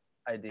 there,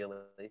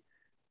 ideally.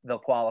 They'll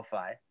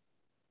qualify.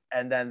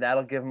 And then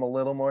that'll give them a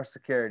little more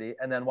security.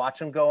 And then watch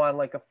them go on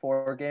like a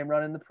 4-game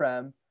run in the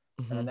Prem.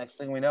 And the next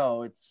thing we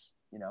know, it's,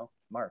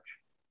 March.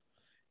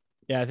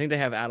 Yeah, I think they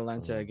have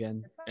Atalanta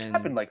again. It's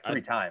happened like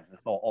 3 times, this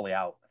whole Ole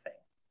out thing.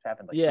 It's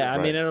happened like I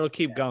mean, it'll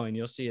keep going.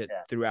 You'll see it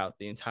throughout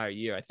the entire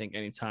year, I think,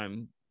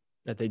 anytime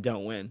that they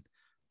don't win.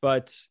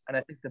 But and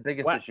I think the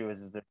biggest issue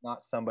is there's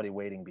not somebody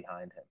waiting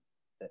behind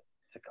him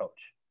to coach.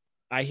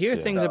 I hear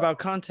things about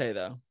Conte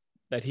though,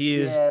 that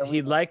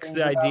he likes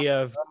the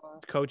idea of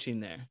coaching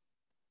there.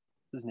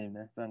 What's his name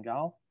there? Van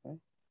Gaal, right?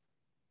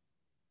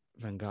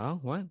 Van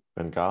Gaal? What?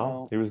 Van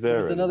Gaal? He was there.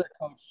 There was another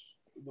coach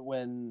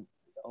when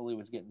Ole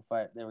was getting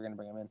fired. They were going to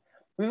bring him in.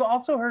 We've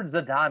also heard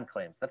Zidane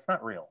claims. That's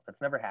not real.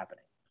 That's never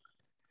happening.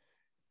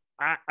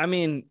 I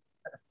mean,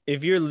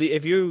 if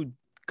you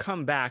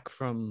come back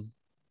from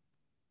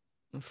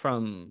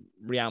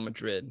Real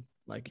Madrid,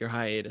 like your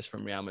hiatus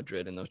from Real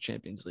Madrid in those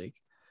Champions League,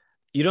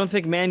 you don't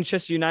think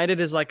Manchester United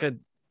is like a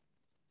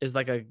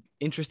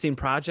interesting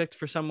project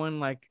for someone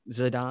like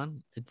Zidane?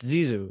 It's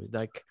Zizou.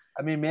 Like,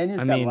 I mean, Manu's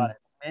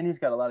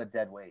got a lot of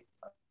dead weight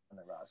on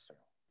the roster.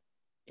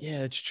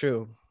 Yeah, it's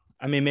true.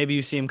 I mean, maybe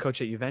you see him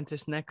coach at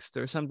Juventus next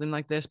or something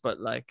like this, but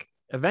like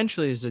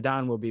eventually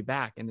Zidane will be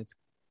back, and it's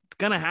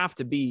gonna have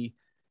to be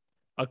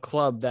a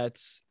club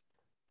that's,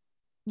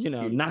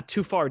 not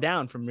too far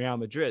down from Real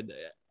Madrid.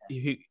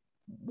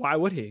 Why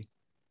would he?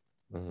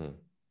 I don't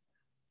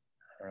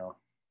know.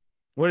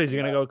 What is he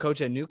gonna go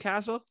coach at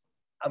Newcastle?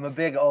 I'm a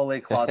big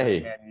Ole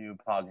closet Man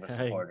Pogba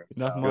supporter.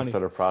 Enough money.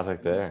 Start a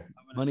project there.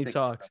 Money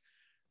talks.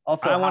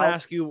 Also, I want to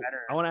ask you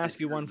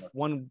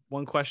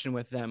one question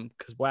with them,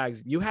 because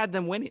Wags, you had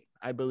them winning,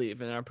 I believe,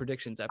 in our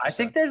predictions episode. I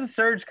think there's a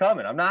surge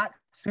coming. I'm not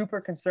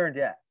super concerned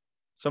yet.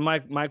 So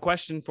my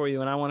question for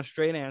you, and I want a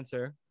straight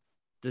answer,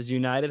 does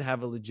United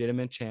have a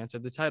legitimate chance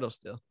at the title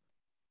still?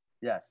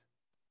 Yes.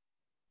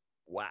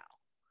 Wow.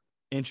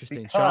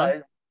 Interesting. Because,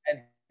 Sean?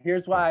 and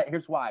here's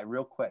why,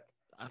 real quick.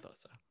 I thought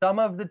so. Some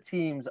of the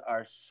teams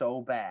are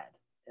so bad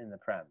in the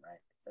Prem, right?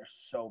 They're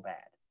so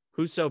bad.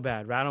 Who's so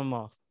bad? Rattle them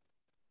off.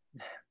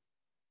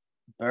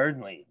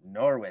 Burnley,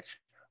 Norwich,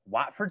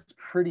 Watford's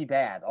pretty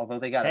bad, although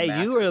they got.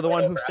 Hey, you were the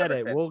one who said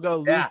it. We'll go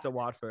lose to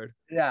Watford.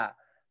 Yeah.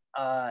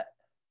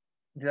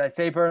 Did I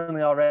say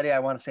Burnley already? I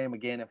want to say them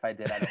again. If I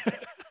did, I don't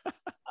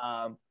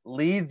care.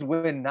 Leeds,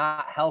 when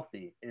not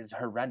healthy, is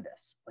horrendous.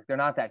 Like, they're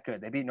not that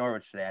good. They beat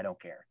Norwich today. I don't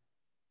care.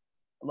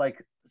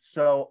 Like,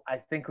 so I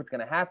think what's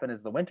going to happen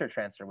is the winter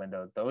transfer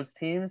window, those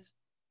teams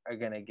are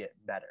going to get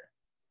better.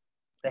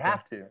 They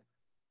have to.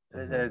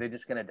 They're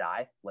just going to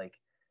die. Like,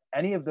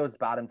 any of those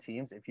bottom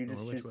teams, if you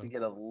just choose to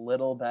get a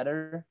little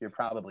better, you're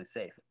probably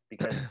safe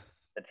because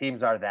the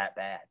teams are that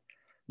bad.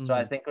 So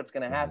I think what's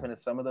going to happen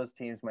is some of those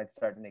teams might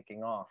start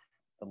nicking off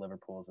the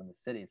Liverpools and the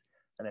cities.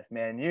 And if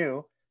Man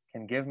U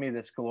can give me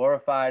this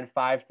glorified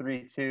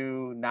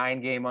 5-3-2,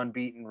 9-game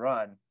unbeaten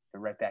run,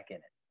 they're right back in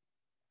it.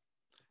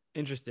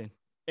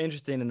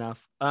 Interesting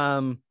enough.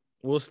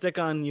 We'll stick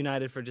on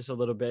United for just a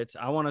little bit.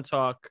 I want to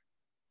talk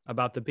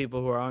about the people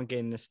who aren't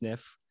getting a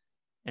sniff.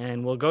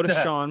 And we'll go to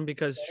Sean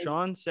because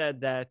Sean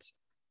said that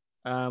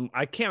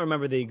I can't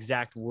remember the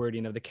exact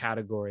wording of the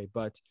category,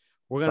 but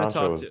we're going to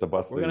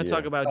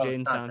talk about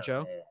Jadon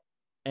Sancho.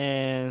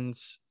 And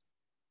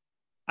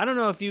I don't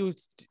know if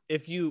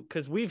you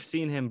because we've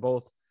seen him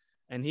both,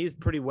 and he's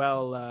pretty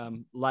well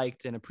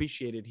liked and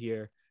appreciated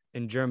here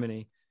in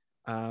Germany.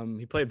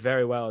 He played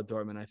very well at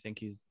Dortmund. I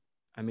think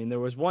there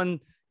was one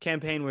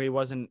campaign where he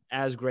wasn't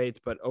as great,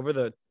 but over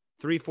the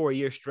 3-4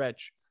 year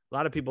stretch, a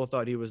lot of people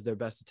thought he was their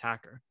best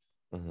attacker.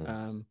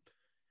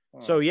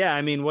 So yeah,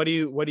 I mean, what do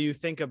you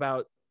think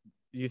about?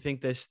 Do you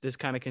think this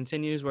kind of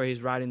continues where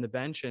he's riding the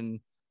bench, and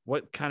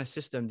what kind of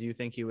system do you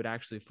think he would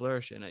actually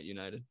flourish in at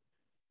United?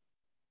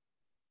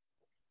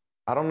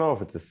 I don't know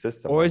if it's a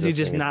system, or is he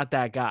just not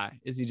that guy?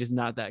 Is he just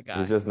not that guy?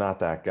 He's just not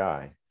that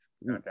guy.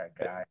 Not that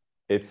guy.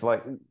 It's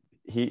like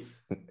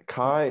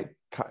Kai.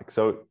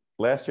 So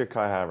last year,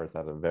 Kai Havertz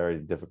had a very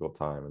difficult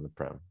time in the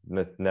Prem.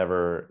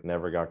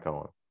 Never got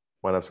going.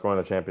 Wound up scoring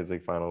the Champions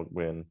League final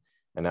win.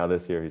 And now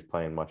this year he's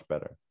playing much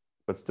better.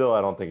 But still,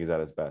 I don't think he's at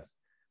his best.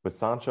 With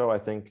Sancho, I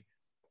think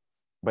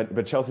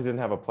but Chelsea didn't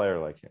have a player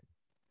like him,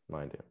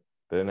 mind you.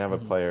 They didn't have a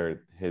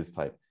player his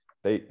type.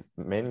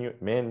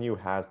 Man U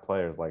has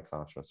players like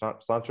Sancho.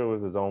 Sancho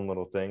is his own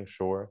little thing,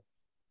 sure.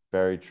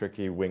 Very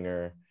tricky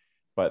winger.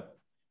 But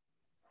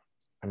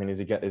I mean, is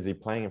he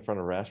playing in front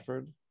of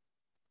Rashford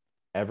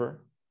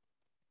ever?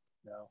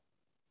 No.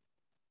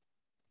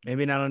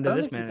 Maybe not under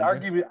this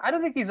manager. I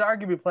don't think he's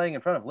arguably playing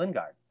in front of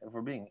Lingard, if we're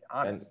being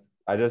honest. And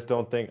I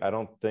don't think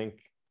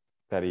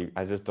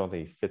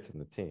he fits in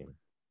the team.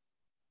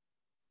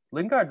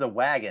 Lingard's a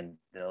wagon,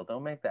 Bill.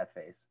 Don't make that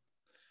face.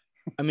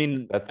 I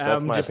mean, that's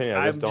my opinion.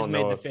 I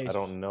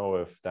don't know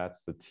if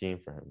that's the team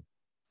for him.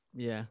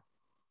 Yeah.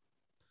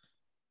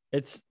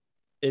 It's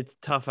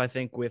tough, I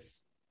think, with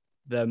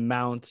the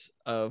amount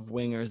of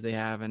wingers they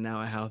have, and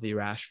now a healthy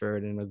Rashford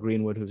and a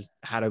Greenwood who's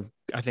had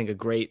a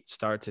great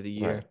start to the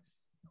year. Right.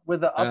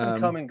 With the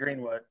up-and-coming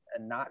Greenwood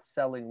and not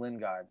selling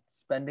Lingard,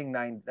 spending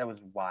that was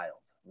wild.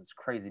 It was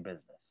crazy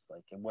business.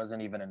 Like, it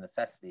wasn't even a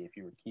necessity if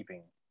you were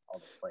keeping all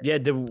the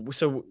players. Yeah,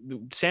 so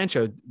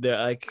Sancho,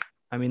 that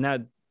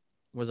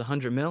was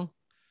 100 mil.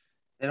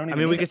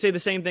 We could say the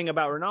same thing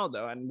about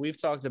Ronaldo, and we've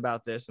talked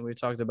about this, and we've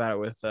talked about it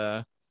with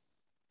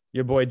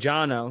your boy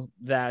Jono,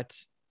 that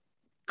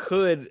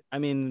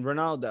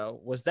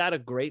Ronaldo, was that a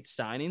great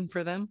signing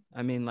for them?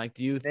 I mean, like,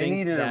 do you think they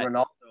needed a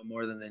Ronaldo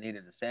more than they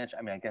needed a Sancho?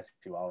 I mean, I guess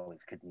you always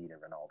could need a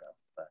Ronaldo,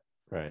 but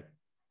right.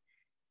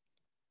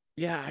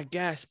 Yeah, I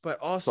guess, but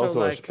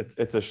also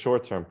it's a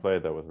short-term play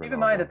though with Ronaldo. Keep in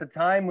mind, at the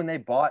time when they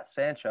bought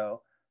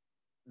Sancho,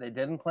 they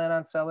didn't plan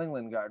on selling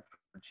Lingard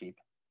for cheap.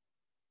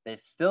 They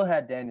still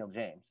had Daniel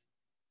James.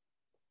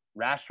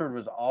 Rashford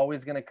was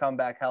always going to come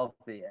back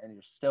healthy, and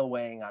you're still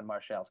weighing on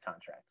Martial's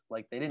contract.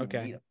 Like, they didn't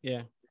need him. Yeah.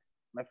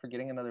 Am I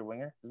forgetting another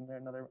winger? Isn't there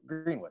another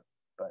Greenwood?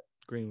 But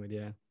Greenwood,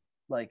 yeah.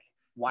 Like,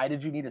 why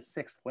did you need a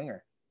sixth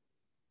winger?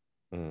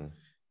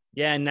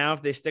 Yeah, and now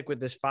if they stick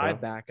with this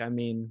five-back, I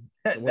mean,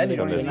 there's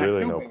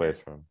really no place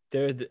for him.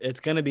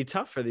 It's going to be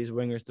tough for these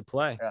wingers to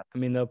play. Yeah. I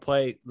mean, they'll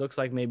play, looks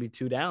like maybe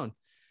two down.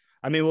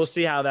 I mean, we'll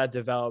see how that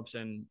develops.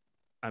 And,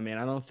 I mean,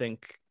 I don't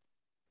think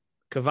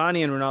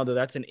Cavani and Ronaldo,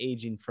 that's an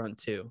aging front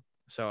too.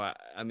 So,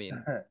 I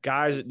mean,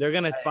 guys, they're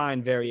going to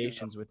find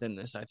variations within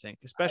this, I think,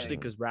 especially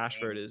because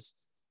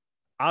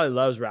Ali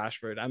loves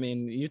Rashford. I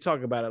mean, you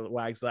talk about it,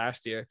 Wags,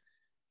 last year.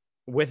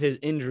 With his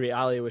injury,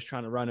 Ali was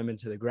trying to run him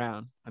into the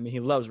ground. I mean, he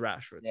loves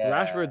Rashford. So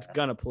Rashford's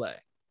going to play,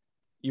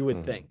 you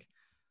would think.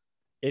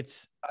 It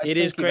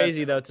is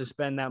crazy, though, to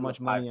spend that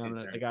much money on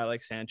a guy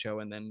like Sancho.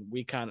 And then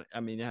we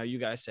how you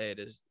guys say it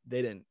is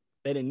they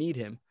didn't need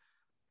him.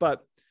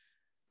 But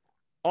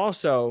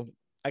also,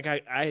 like,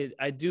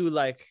 I do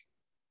like,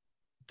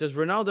 does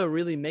Ronaldo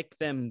really make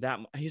them that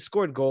much? He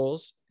scored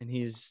goals and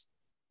he's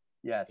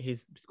Yes.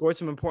 He's scored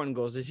some important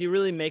goals. Does he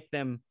really make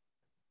them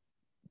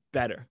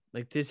better?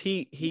 Like, does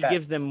he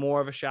gives them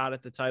more of a shot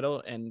at the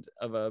title and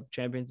of a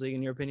Champions League,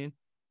 in your opinion?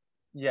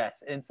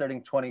 Yes.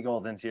 Inserting 20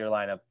 goals into your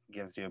lineup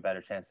gives you a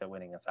better chance at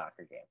winning a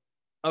soccer game.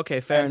 Okay,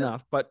 fair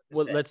enough. But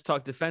let's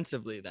talk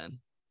defensively then.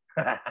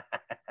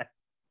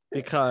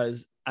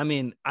 Because, I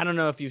mean, I don't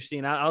know if you've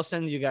seen, I'll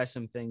send you guys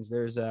some things.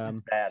 There's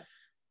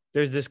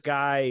this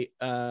guy,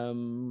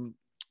 I'm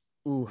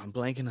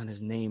blanking on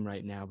his name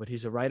right now, but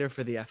he's a writer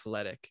for The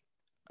Athletic.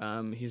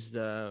 He's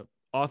the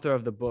author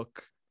of the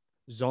book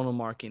Zonal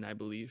Marking, I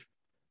believe,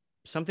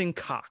 something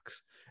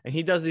Cox, and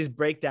he does these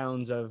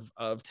breakdowns of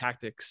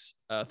tactics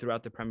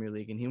throughout the Premier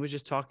League. And he was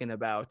just talking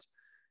about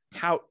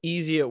how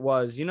easy it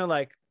was,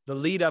 like the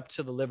lead up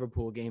to the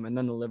Liverpool game and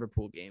then the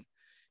Liverpool game.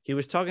 He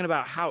was talking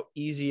about how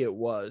easy it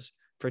was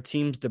for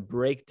teams to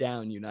break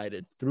down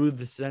United through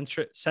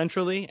the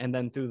centrally and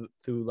then through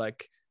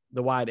like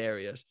the wide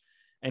areas.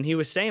 And he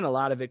was saying a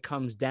lot of it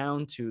comes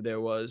down to,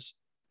 there was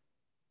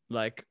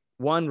like,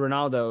 one,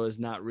 Ronaldo is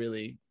not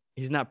really,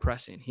 he's not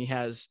pressing. He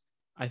has,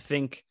 I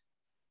think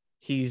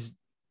he's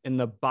in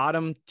the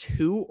bottom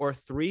 2 or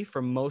 3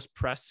 for most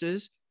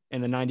presses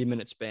in a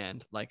 90-minute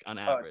span, like on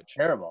average. It's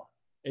terrible.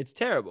 It's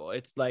terrible.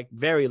 It's like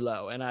very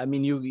low. And I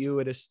mean, you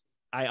would,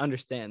 I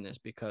understand this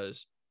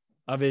because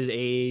of his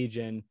age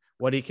and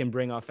what he can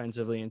bring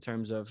offensively in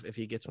terms of if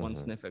he gets one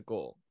sniff at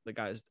goal. The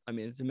guy's, I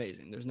mean, it's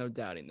amazing. There's no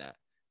doubting that.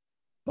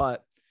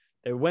 But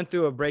they went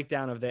through a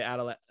breakdown of the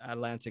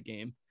Atalanta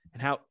game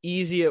and how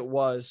easy it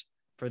was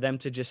for them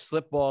to just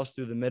slip balls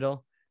through the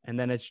middle. And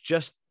then it's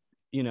just,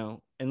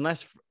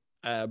 unless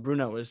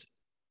Bruno is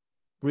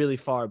really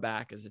far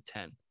back as a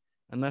 10,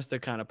 unless they're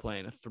kind of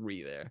playing a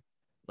 3 there,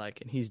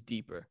 like, and he's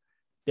deeper.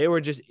 They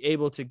were just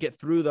able to get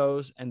through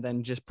those and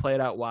then just play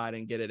it out wide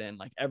and get it in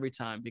like every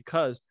time,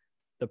 because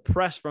the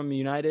press from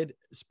United,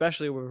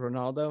 especially with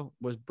Ronaldo,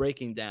 was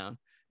breaking down.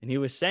 And he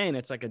was saying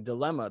it's like a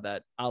dilemma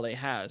that Ale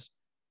has.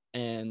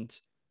 And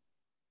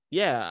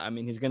yeah, I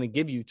mean, he's going to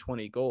give you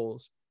 20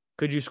 goals.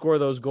 Could you score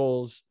those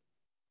goals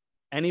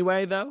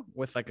anyway, though,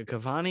 with like a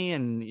Cavani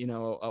and,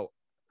 a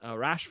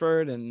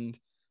Rashford and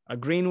a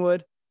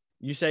Greenwood?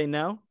 You say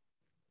no?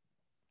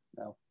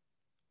 No.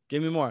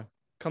 Give me more.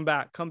 Come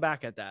back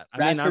at that.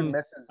 I mean,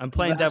 I'm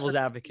playing devil's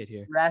advocate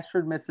here.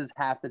 Rashford misses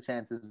half the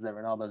chances that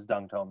Ronaldo's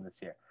dunked home this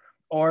year.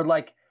 Or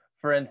like,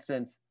 for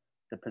instance,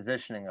 the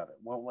positioning of it.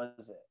 What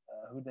was it?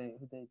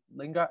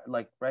 Lingard,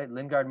 right?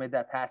 Lingard made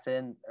that pass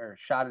in or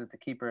shot it at the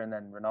keeper, and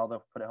then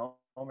Ronaldo put it home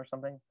or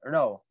something. Or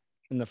no?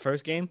 In the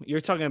first game,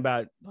 you're talking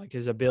about like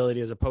his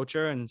ability as a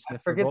poacher and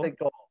sniff for goal. The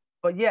goal.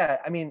 But yeah,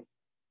 I mean,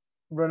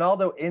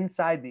 Ronaldo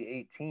inside the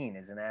 18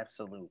 is an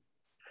absolute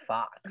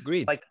fox.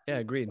 Agreed.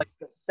 Agreed. Like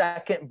the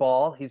second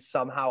ball, he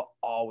somehow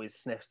always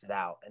sniffs it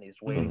out, and he's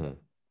waiting.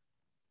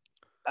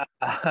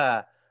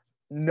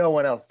 No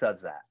one else does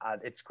that.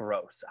 It's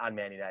gross on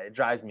Man United. It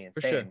drives me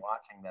insane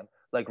watching them.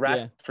 Like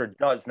Rashford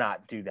does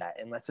not do that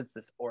unless it's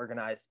this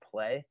organized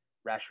play.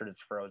 Rashford is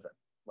frozen.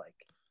 Like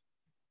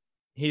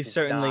he's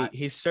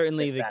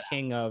certainly the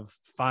king of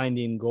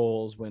finding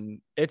goals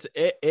when it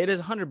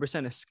is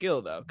 100% a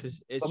skill though,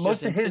 because it's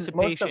just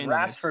anticipation.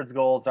 Most of Rashford's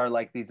goals are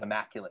like these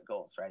immaculate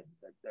goals, right?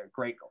 They're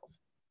great goals.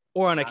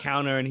 Or on a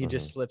counter, and he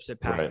just slips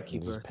it past the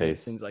keeper.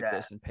 Things like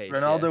this and pace.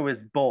 Ronaldo is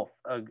both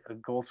a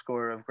goal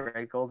scorer of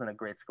great goals and a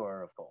great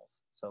scorer of goals.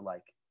 So,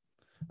 like...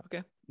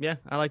 Okay. Yeah,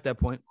 I like that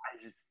point.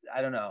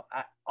 I don't know.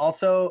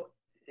 Also,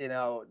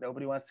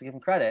 nobody wants to give him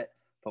credit,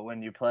 but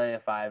when you play a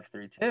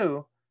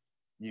 5-3-2,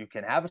 you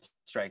can have a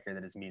striker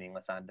that is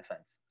meaningless on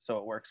defense. So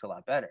it works a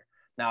lot better.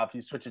 Now, if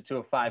you switch it to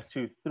a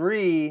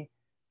 5-2-3,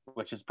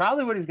 which is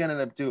probably what he's going to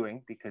end up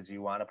doing because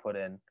you want to put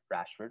in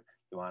Rashford,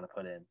 you want to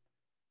put in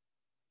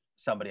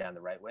somebody on the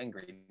right wing,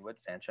 Greenwood,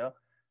 Sancho,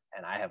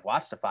 and I have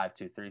watched a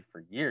 5-2-3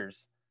 for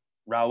years.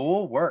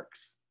 Raul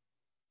works.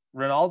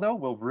 Ronaldo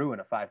will ruin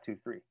a 5-2-3.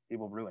 He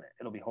will ruin it.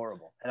 It'll be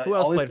horrible. And who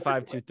else played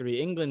 5-2-3?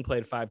 England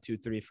played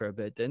 5-2-3 for a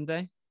bit, didn't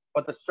they?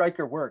 But the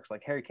striker works.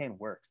 Like Harry Kane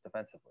works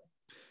defensively.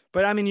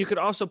 But I mean, you could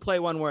also play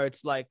one where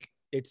it's like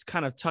it's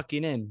kind of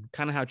tucking in,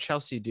 kind of how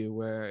Chelsea do,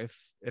 where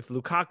if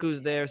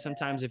Lukaku's there,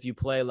 sometimes if you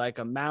play like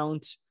a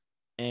Mount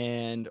or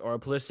a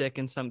Pulisic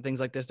and some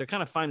things like this, they're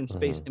kind of finding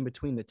space in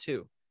between the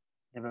two.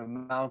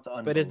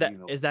 But is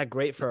that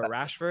great for a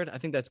Rashford? I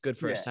think that's good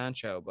for a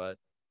Sancho, but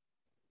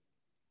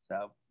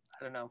so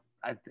I don't know.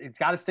 He's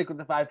got to stick with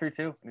the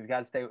 5-3-2. He's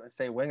got to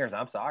stay wingers.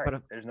 I'm sorry,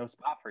 but there's no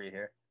spot for you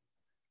here.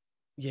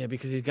 Yeah,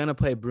 because he's gonna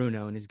play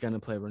Bruno and he's gonna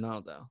play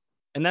Ronaldo,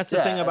 and that's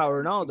the thing about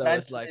Ronaldo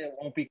is like it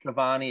won't be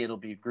Cavani, it'll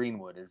be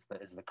Greenwood is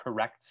the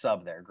correct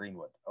sub there.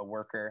 Greenwood, a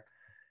worker,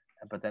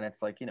 but then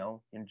it's like you're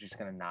just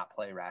gonna not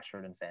play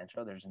Rashford and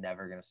Sancho. There's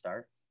never gonna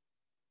start.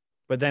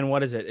 But then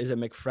what is it? Is it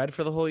McFred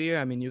for the whole year?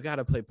 I mean, you got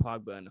to play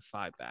Pogba in a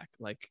 5-back.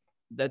 Like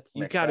that's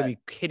you got to be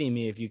kidding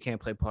me if you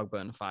can't play Pogba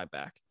in a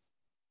 5-back.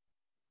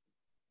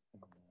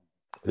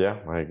 Yeah,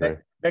 I agree.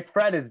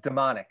 McFred is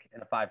demonic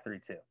in a 5-3-2,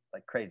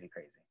 like crazy.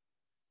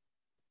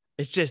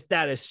 It's just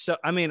that is so.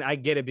 I mean, I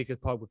get it because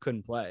Pogba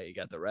couldn't play. He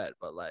got the red,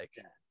 but like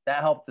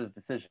That helped his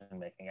decision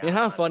making. You know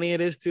how funny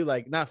it is too?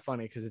 Like, not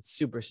funny because it's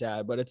super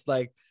sad, but it's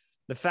like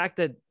the fact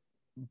that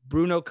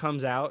Bruno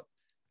comes out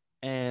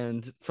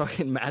and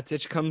fucking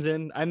Matic comes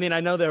in. I mean,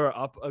 I know they were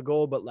up a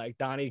goal, but like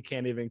Donnie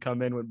can't even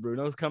come in when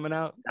Bruno's coming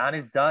out.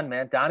 Donnie's done,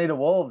 man. Donnie to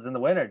Wolves in the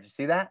winter. Did you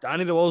see that?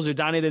 Donnie to Wolves or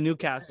Donnie to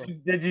Newcastle?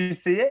 Did you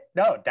see it?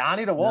 No,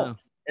 Donnie to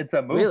Wolves. No. It's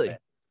a movement. Really? It's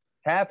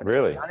happening.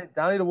 Really?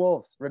 Donnie to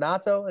Wolves.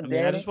 Renato and I mean,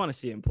 Danny. I just want to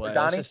see him play.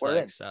 Donnie, It just we're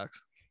like in.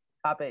 sucks.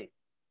 Top 8.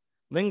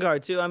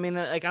 Lingard too. I mean,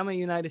 like I'm a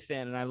United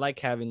fan and I like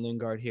having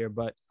Lingard here,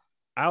 but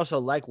I also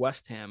like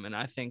West Ham, and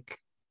I think,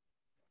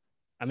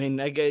 I mean,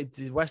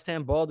 West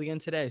Ham balled again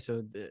today,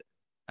 so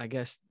I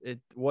guess it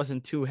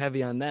wasn't too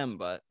heavy on them,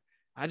 but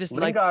I just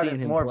like Lingard seeing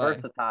is him more play.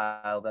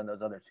 versatile than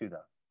those other two,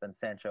 though, than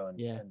Sancho and,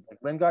 Yeah. and like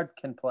Lingard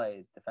can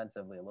play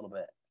defensively a little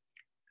bit.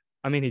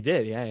 I mean, he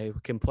did. Yeah, he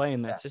can play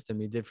in that Yeah. system.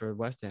 He did for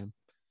West Ham.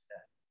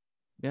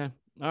 Yeah.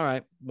 All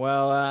right.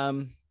 Well,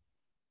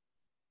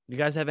 you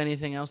guys have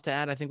anything else to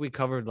add? I think we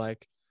covered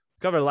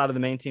a lot of the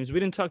main teams. We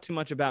didn't talk too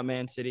much about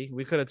Man City.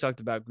 We could have talked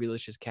about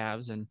Grealish's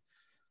Cavs, and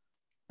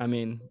I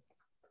mean,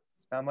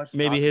 Not much. to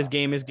maybe talk his about.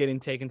 game is getting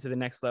taken to the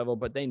next level,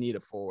 but they need a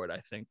forward,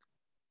 I think.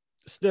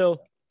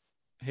 Still,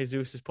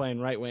 Jesus is playing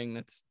right wing.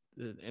 That's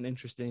an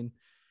interesting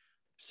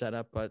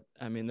setup, but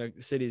I mean, the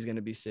City is going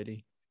to be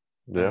City.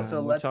 Yeah.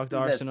 So we let's talked do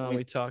this. Arsenal.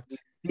 We talked.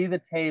 We see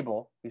the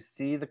table. We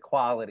see the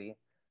quality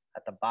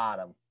at the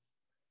bottom.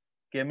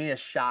 Give me a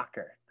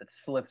shocker that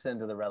slips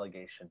into the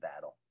relegation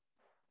battle.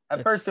 At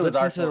That first, it was slips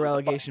into Arsenal. the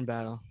relegation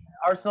battle.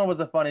 Arsenal was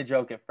a funny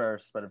joke at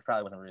first, but it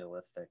probably wasn't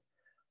realistic.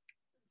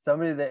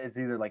 Somebody that is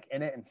either like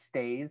in it and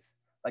stays.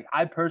 Like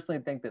I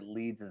personally think that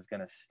Leeds is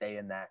going to stay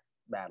in that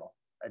battle.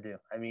 I do.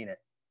 I mean it.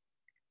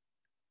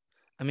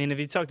 I mean, if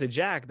you talk to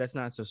Jack, that's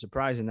not so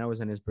surprising. That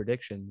was in his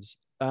predictions.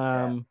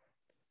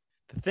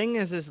 The thing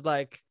is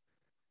like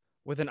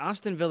with an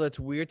Aston Villa, it's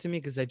weird to me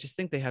because I just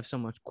think they have so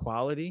much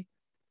quality.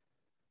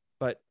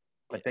 But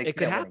they it could can't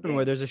win a happen game.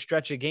 where there's a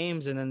stretch of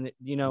games, and then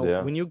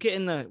Yeah. when you get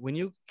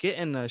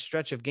in a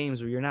stretch of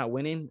games where you're not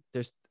winning,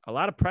 there's a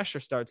lot of pressure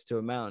starts to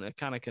amount. It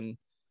kind of can,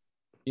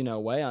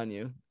 weigh on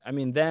you. I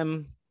mean,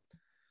 them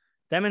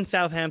and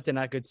Southampton,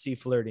 I could see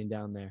flirting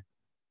down there.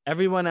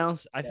 Everyone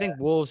else, I think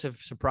Wolves have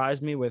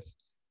surprised me with.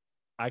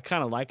 I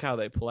kind of like how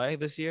they play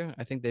this year.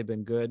 I think they've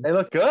been good. They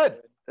look good.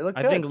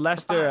 I think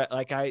Leicester,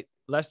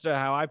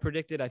 how I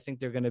predicted, I think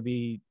they're going to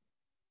be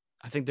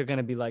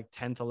like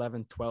 10th,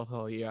 11th, 12th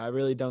all year. I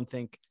really don't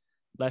think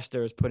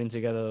Leicester is putting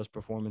together those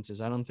performances.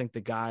 I don't think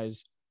the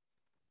guys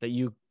that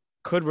you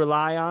could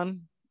rely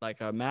on, like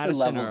a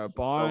Madison or a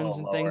Barnes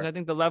and things, I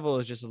think the level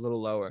is just a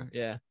little lower.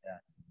 Yeah.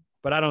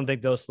 But I don't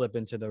think they'll slip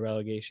into the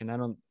relegation.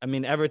 I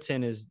mean,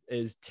 Everton is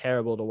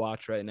terrible to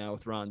watch right now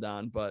with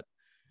Rondon, but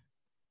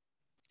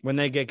when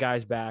they get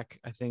guys back,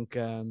 I think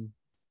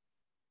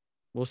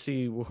we'll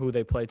see who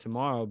they play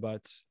tomorrow,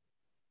 but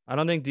I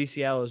don't think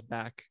DCL is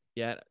back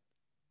yet.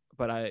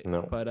 But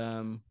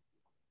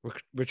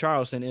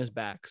Richarlison is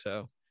back,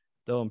 so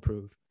they'll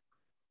improve.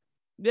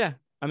 Yeah,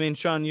 I mean,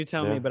 Sean, you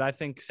tell me, but I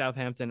think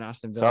Southampton,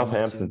 Aston Villa.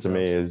 Southampton to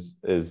me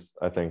is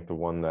I think the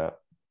one that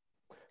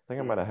I think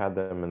I might have had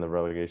them in the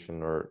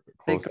relegation or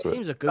close to it.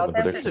 Seems a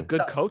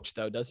good coach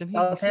though, doesn't he?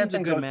 He seems a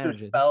good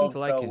manager. They seem to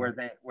like him.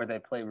 Where they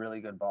play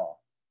really good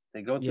ball.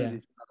 They go through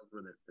these spells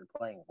where they're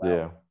playing well.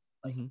 Yeah.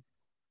 Like, a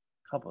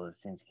couple of those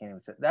teams can't even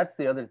sit. That's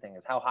the other thing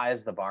is how high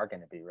is the bar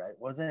going to be, right?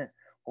 What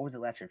was it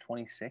last year?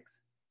 26?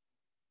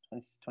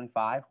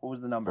 25? What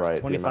was the number? Right.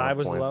 25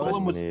 was the lowest.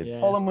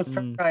 Fulham was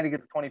trying to get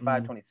to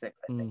 25, 26,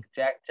 I think.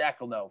 Jack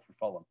will know for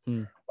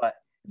Fulham. But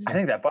I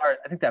think that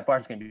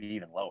bar's going to be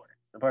even lower.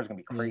 The bar's going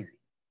to be crazy.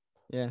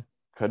 Yeah.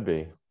 Could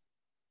be.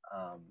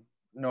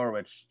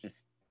 Norwich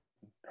just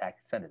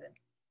send it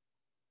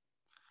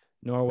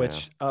in.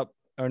 Norwich up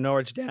or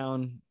Norwich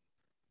down,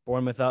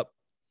 Bournemouth up.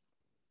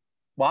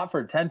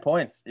 Watford 10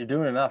 points. You're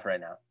doing enough right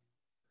now.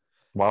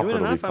 Watford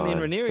doing will enough. be I mean,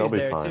 fine. Ranieri's They'll be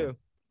there fine. too.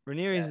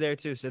 Ranieri's there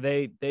too. So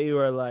they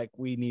were like,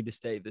 we need to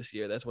stay this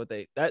year. That's what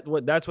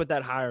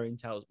that hiring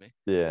tells me.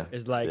 Yeah.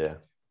 Is like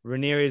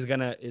Ranieri is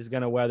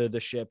gonna weather the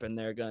ship, and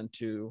they're going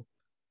to.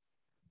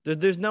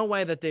 There's no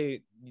way that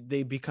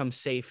they become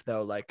safe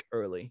though, like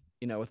early,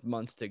 with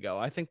months to go.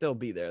 I think they'll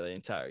be there the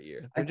entire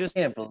year. I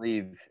can't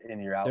believe in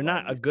your outline. They're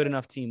not a good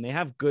enough team. They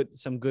have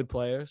some good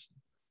players,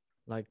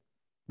 like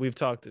we've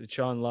talked.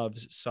 Sean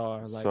loves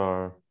Sarr.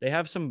 Like they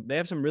have some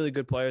really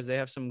good players. They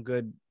have some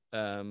good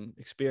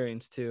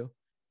experience too.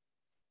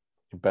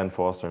 Ben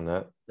Foster in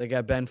that. They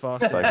got Ben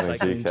Foster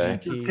Cycling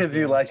GK. Because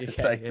you like the GK,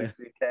 cycling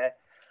GK.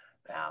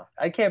 No,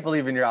 I can't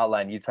believe in your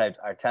outline you typed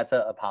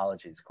Arteta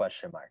apologies ?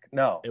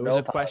 No, it was no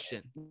a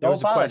question. There No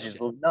was a apologies.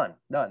 question.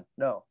 None.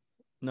 No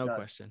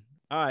Question.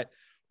 All right.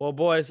 Well,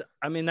 boys,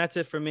 I mean that's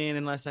it for me. And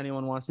unless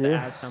anyone wants to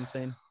add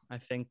something, I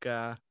think.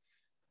 No,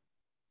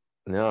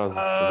 it was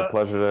a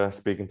pleasure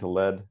speaking to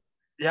Led.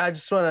 Yeah, I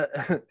just want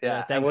to.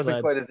 thanks, I wasn't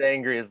Led. quite as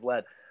angry as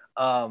Led.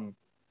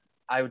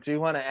 I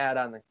do want to add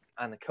on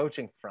the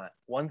coaching front.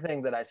 One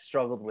thing that I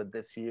struggled with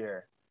this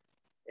year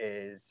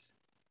is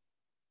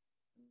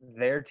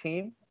their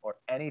team or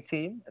any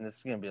team, and this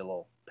is going to be a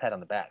little pat on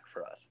the back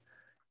for us.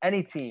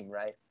 any team,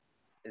 right,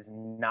 is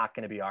not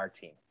going to be our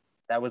team.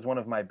 That was one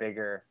of my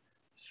bigger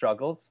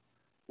struggles.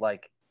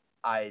 Like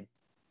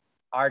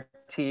our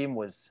team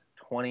was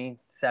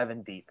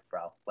 27 deep,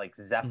 bro. Like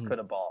Zeph Mhm. could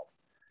have balled.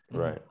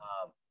 Right.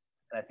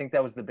 And I think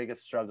that was the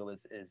biggest struggle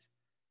is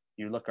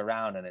you look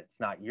around and it's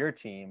not your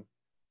team.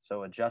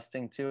 So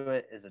adjusting to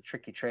it is a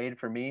tricky trade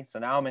for me. So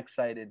now I'm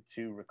excited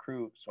to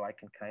recruit so I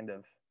can kind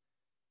of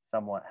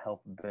somewhat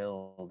help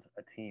build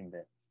a team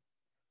that,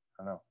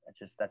 I don't know,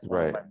 that's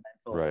one of my mental.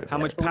 Right. How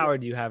much power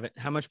do you have?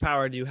 How much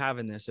power do you have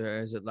in this? Or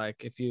is it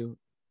like if you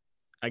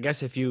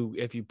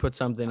put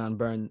something on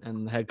Burn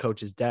and the head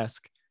coach's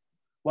desk,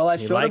 Well, I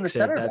he showed him the likes it,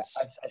 center back.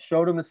 that's- I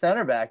showed him the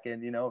center back,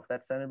 and if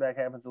that center back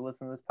happens to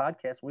listen to this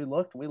podcast, we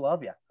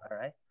love you. All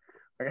right.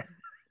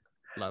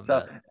 love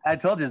So that. I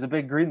told you it's a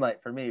big green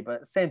light for me,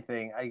 but same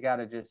thing. I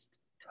gotta just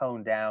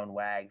tone down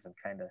Wags and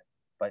kind of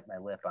bite my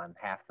lip on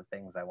half the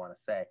things I want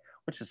to say,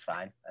 which is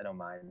fine. I don't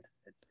mind.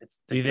 It's.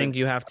 Do you think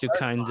you have to Hard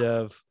kind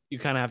of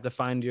have to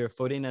find your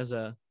footing as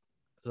a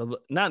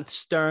not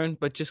stern,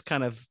 but just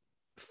kind of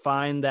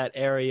find that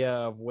area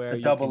of where The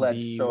you can double-edged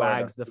be sword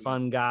Wags, of the the-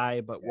 fun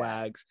guy, but Yeah.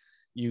 Wags,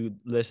 you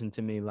listen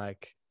to me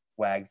like.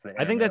 Wags?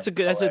 I think that's a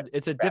good.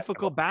 It's a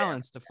difficult basketball.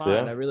 balance to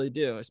find. Yeah. I really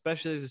do,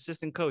 especially as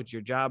assistant coach.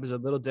 Your job is a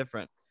little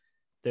different.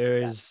 There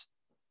is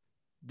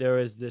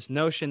this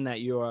notion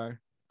that you're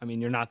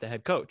not the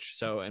head coach,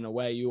 so in a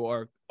way you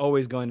are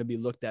always going to be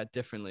looked at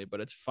differently. But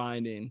it's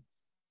finding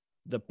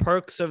the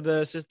perks of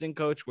the assistant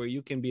coach where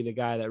you can be the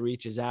guy that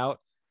reaches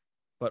out,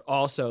 but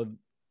also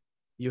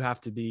you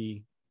have to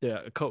be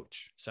the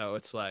coach. So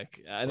it's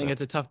like I think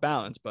it's a tough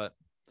balance, but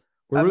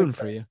we're rooting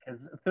for you.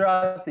 Because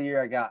throughout the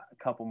year, I got a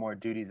couple more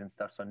duties and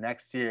stuff. So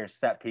next year,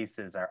 set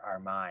pieces are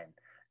mine,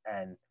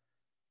 and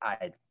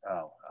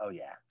oh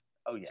yeah,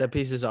 Set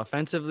pieces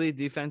offensively,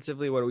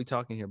 defensively. What are we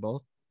talking here?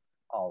 Both?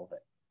 all of it.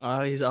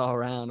 Oh, he's all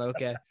around.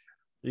 Okay.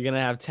 You're going to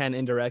have 10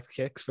 indirect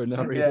kicks for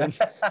no reason.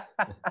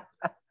 Yeah.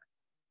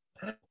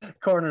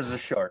 Corners are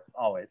short,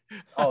 always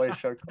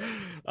short.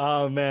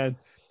 Oh, man.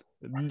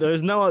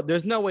 There's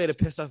no way to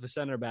piss off a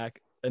center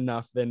back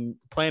enough than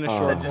playing a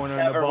short Oh. corner and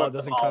the Never ball put the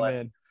doesn't ball come in.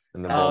 in.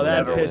 And the Oh, ball that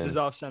never pisses wins.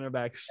 off center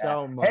back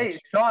so much. Hey,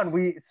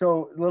 Sean,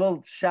 so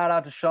little shout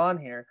out to Sean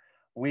here.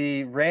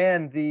 We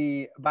ran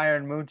the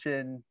Bayern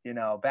Munchen,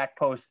 back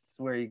posts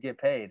where you get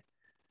paid.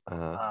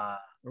 Uh-huh.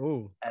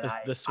 Ooh, And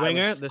the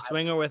swinger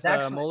with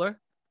actually- Mueller.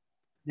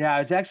 Yeah, I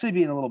was actually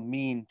being a little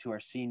mean to our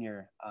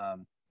senior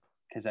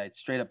because I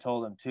straight up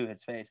told him to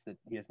his face that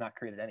he has not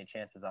created any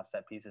chances off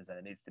set pieces and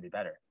it needs to be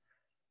better.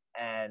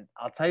 And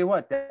I'll tell you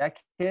what, that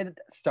kid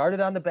started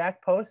on the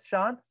back post,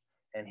 Sean,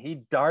 and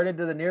he darted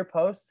to the near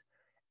post,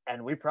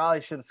 and we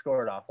probably should have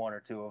scored off one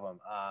or two of them.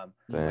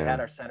 We had Damn.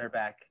 our center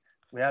back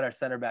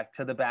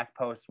to the back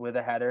post with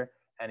a header,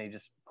 and he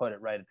just put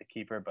it right at the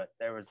keeper. But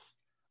there was,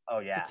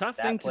 It's a tough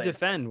thing to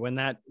defend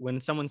when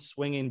someone's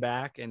swinging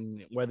back,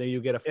 and whether you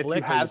get a If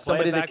flick you or you have play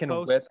somebody a that back can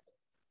post. whip, if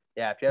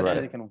you have somebody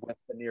Right. that can whip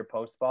the near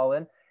post ball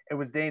in, it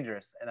was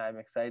dangerous, and I'm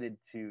excited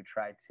to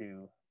try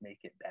to make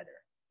it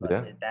better. But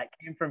Yeah. that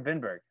came from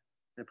Vinberg.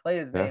 The play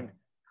is Yeah. named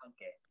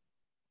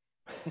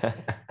Conke.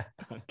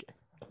 Okay.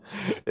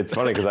 It's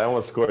funny because I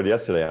almost scored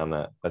yesterday on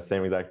that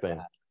same exact thing.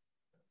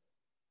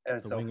 It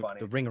was The so ring- funny.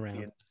 the ring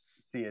around.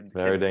 Seeing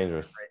Very kid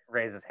dangerous.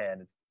 raise his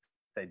hand and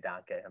say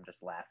Donkey. I'm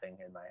just laughing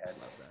in my head.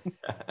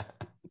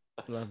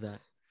 Love that.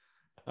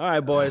 All right,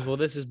 boys. Well,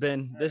 this has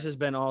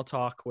been all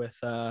talk with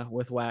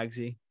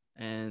Wagsy,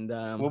 and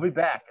We'll be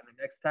back, and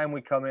the next time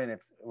we come in,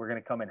 we're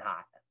gonna come in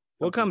hot.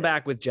 we'll come Something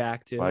back with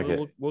Jack too. Like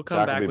it. We'll come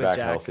Jack back will be with back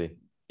Jack. healthy.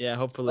 Yeah,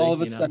 hopefully. All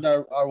of us send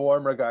our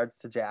warm regards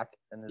to Jack.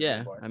 And his Yeah,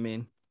 newborn. I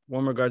mean,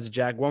 warm regards to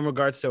Jack. Warm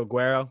regards to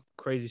Aguero.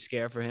 Crazy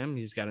scare for him.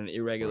 He's got an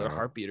irregular Wow.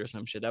 heartbeat or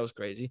some shit. That was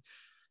crazy.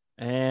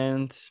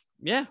 And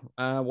yeah,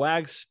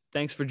 Wags,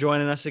 thanks for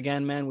joining us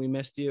again, man. We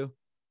missed you.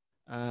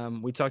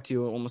 We talk to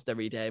you almost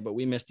every day, but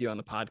we missed you on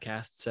the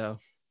podcast. So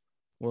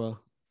we're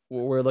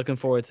looking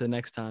forward to the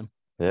next time.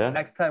 Yeah.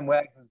 Next time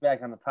Wags is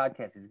back on the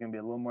podcast, he's gonna be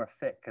a little more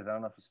fit because I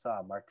don't know if you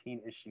saw,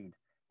 Martine issued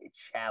a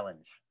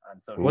challenge on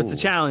social. What's the Ooh.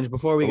 challenge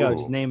before we go? Ooh.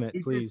 Just name it,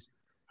 He's please.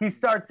 He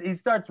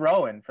starts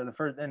rowing for the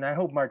first, and I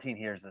hope Martine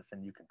hears this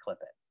and you can clip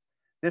it.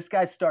 This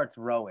guy starts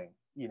rowing,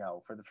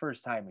 for the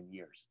first time in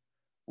years.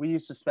 We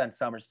used to spend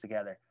summers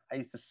together. I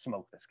used to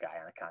smoke this guy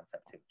on a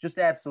concept too, just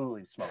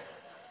absolutely smoke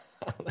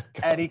him.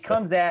 And he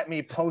comes at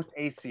me post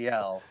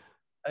ACL,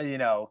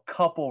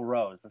 couple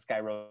rows. This guy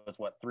rows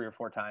 3 or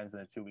 4 times in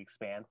a 2-week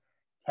span,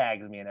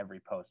 tags me in every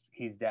post.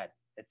 He's dead.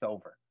 It's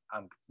over.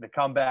 The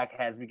comeback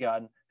has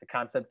begun. The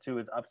concept 2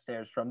 is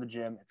upstairs from the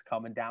gym. It's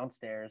coming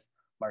downstairs.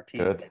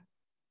 Martine. Good.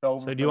 So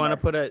do you want to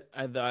put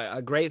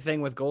a great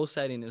thing with goal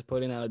setting is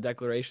putting out a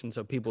declaration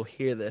so people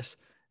hear this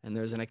and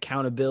there's an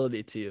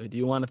accountability to you. Do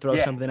you want to throw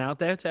something out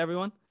there to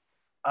everyone?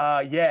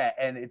 Yeah,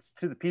 and it's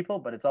to the people,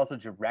 but it's also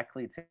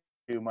directly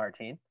to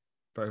Martine.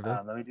 Perfect.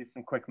 Let me do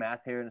some quick math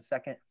here in a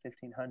second.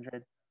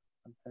 1,500,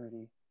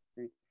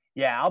 133.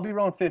 Yeah, I'll be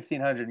rowing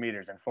 1,500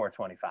 meters in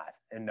 4:25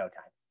 in no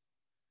time.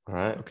 All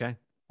right. Okay.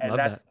 And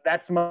Love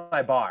that's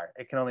my bar.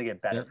 It can only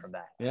get better Yeah. from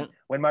that. Yeah.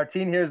 When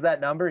Martine hears that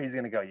number, he's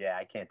gonna go, yeah,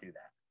 I can't do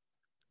that.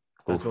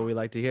 That's Oof. what we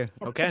like to hear.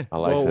 Okay. I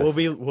like well,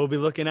 this. we'll be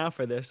looking out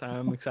for this.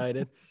 I'm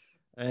excited.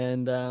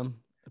 And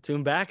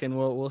tune back and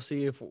we'll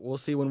see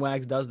when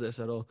Wags does this.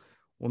 We'll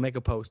make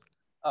a post.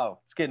 Oh,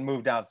 it's getting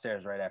moved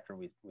downstairs right after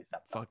we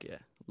stop. Fuck yeah.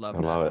 Love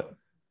I that. love it.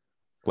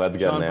 Let's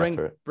get Sean,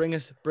 after it. bring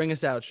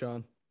us out,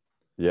 Sean.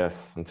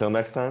 Yes. Until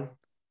next time,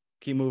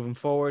 Keep moving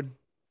forward.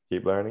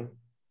 keep learning.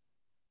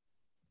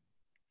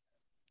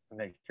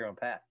 Make your own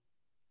path.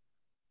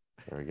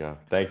 There we go.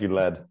 Thank you,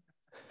 Led.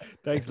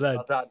 Thanks, Led.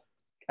 Well done.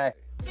 Okay.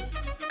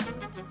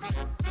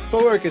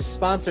 Footwork is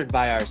sponsored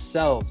by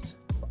ourselves,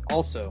 but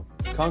also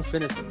Kong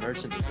Fitness and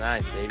Merchant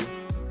Designs, baby.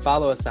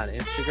 Follow us on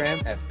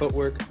Instagram at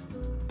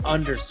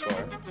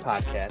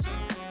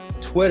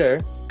footwork_podcast. Twitter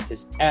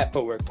is at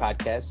Footwork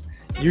Podcast.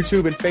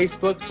 YouTube and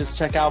Facebook, just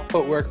check out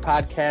Footwork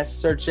Podcast,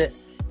 search it.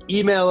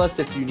 Email us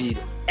if you need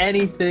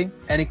anything,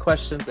 any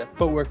questions at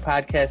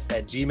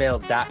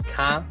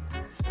footworkpodcast@gmail.com.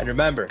 And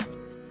remember,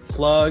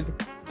 plug,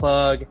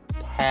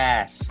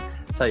 pass.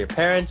 Tell your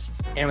parents,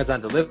 Amazon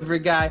delivery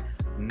guy,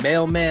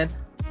 mailman,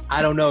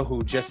 I don't know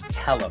who, just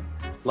tell them.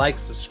 Like,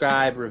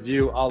 subscribe,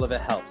 review, all of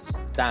it helps.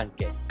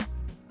 Danke.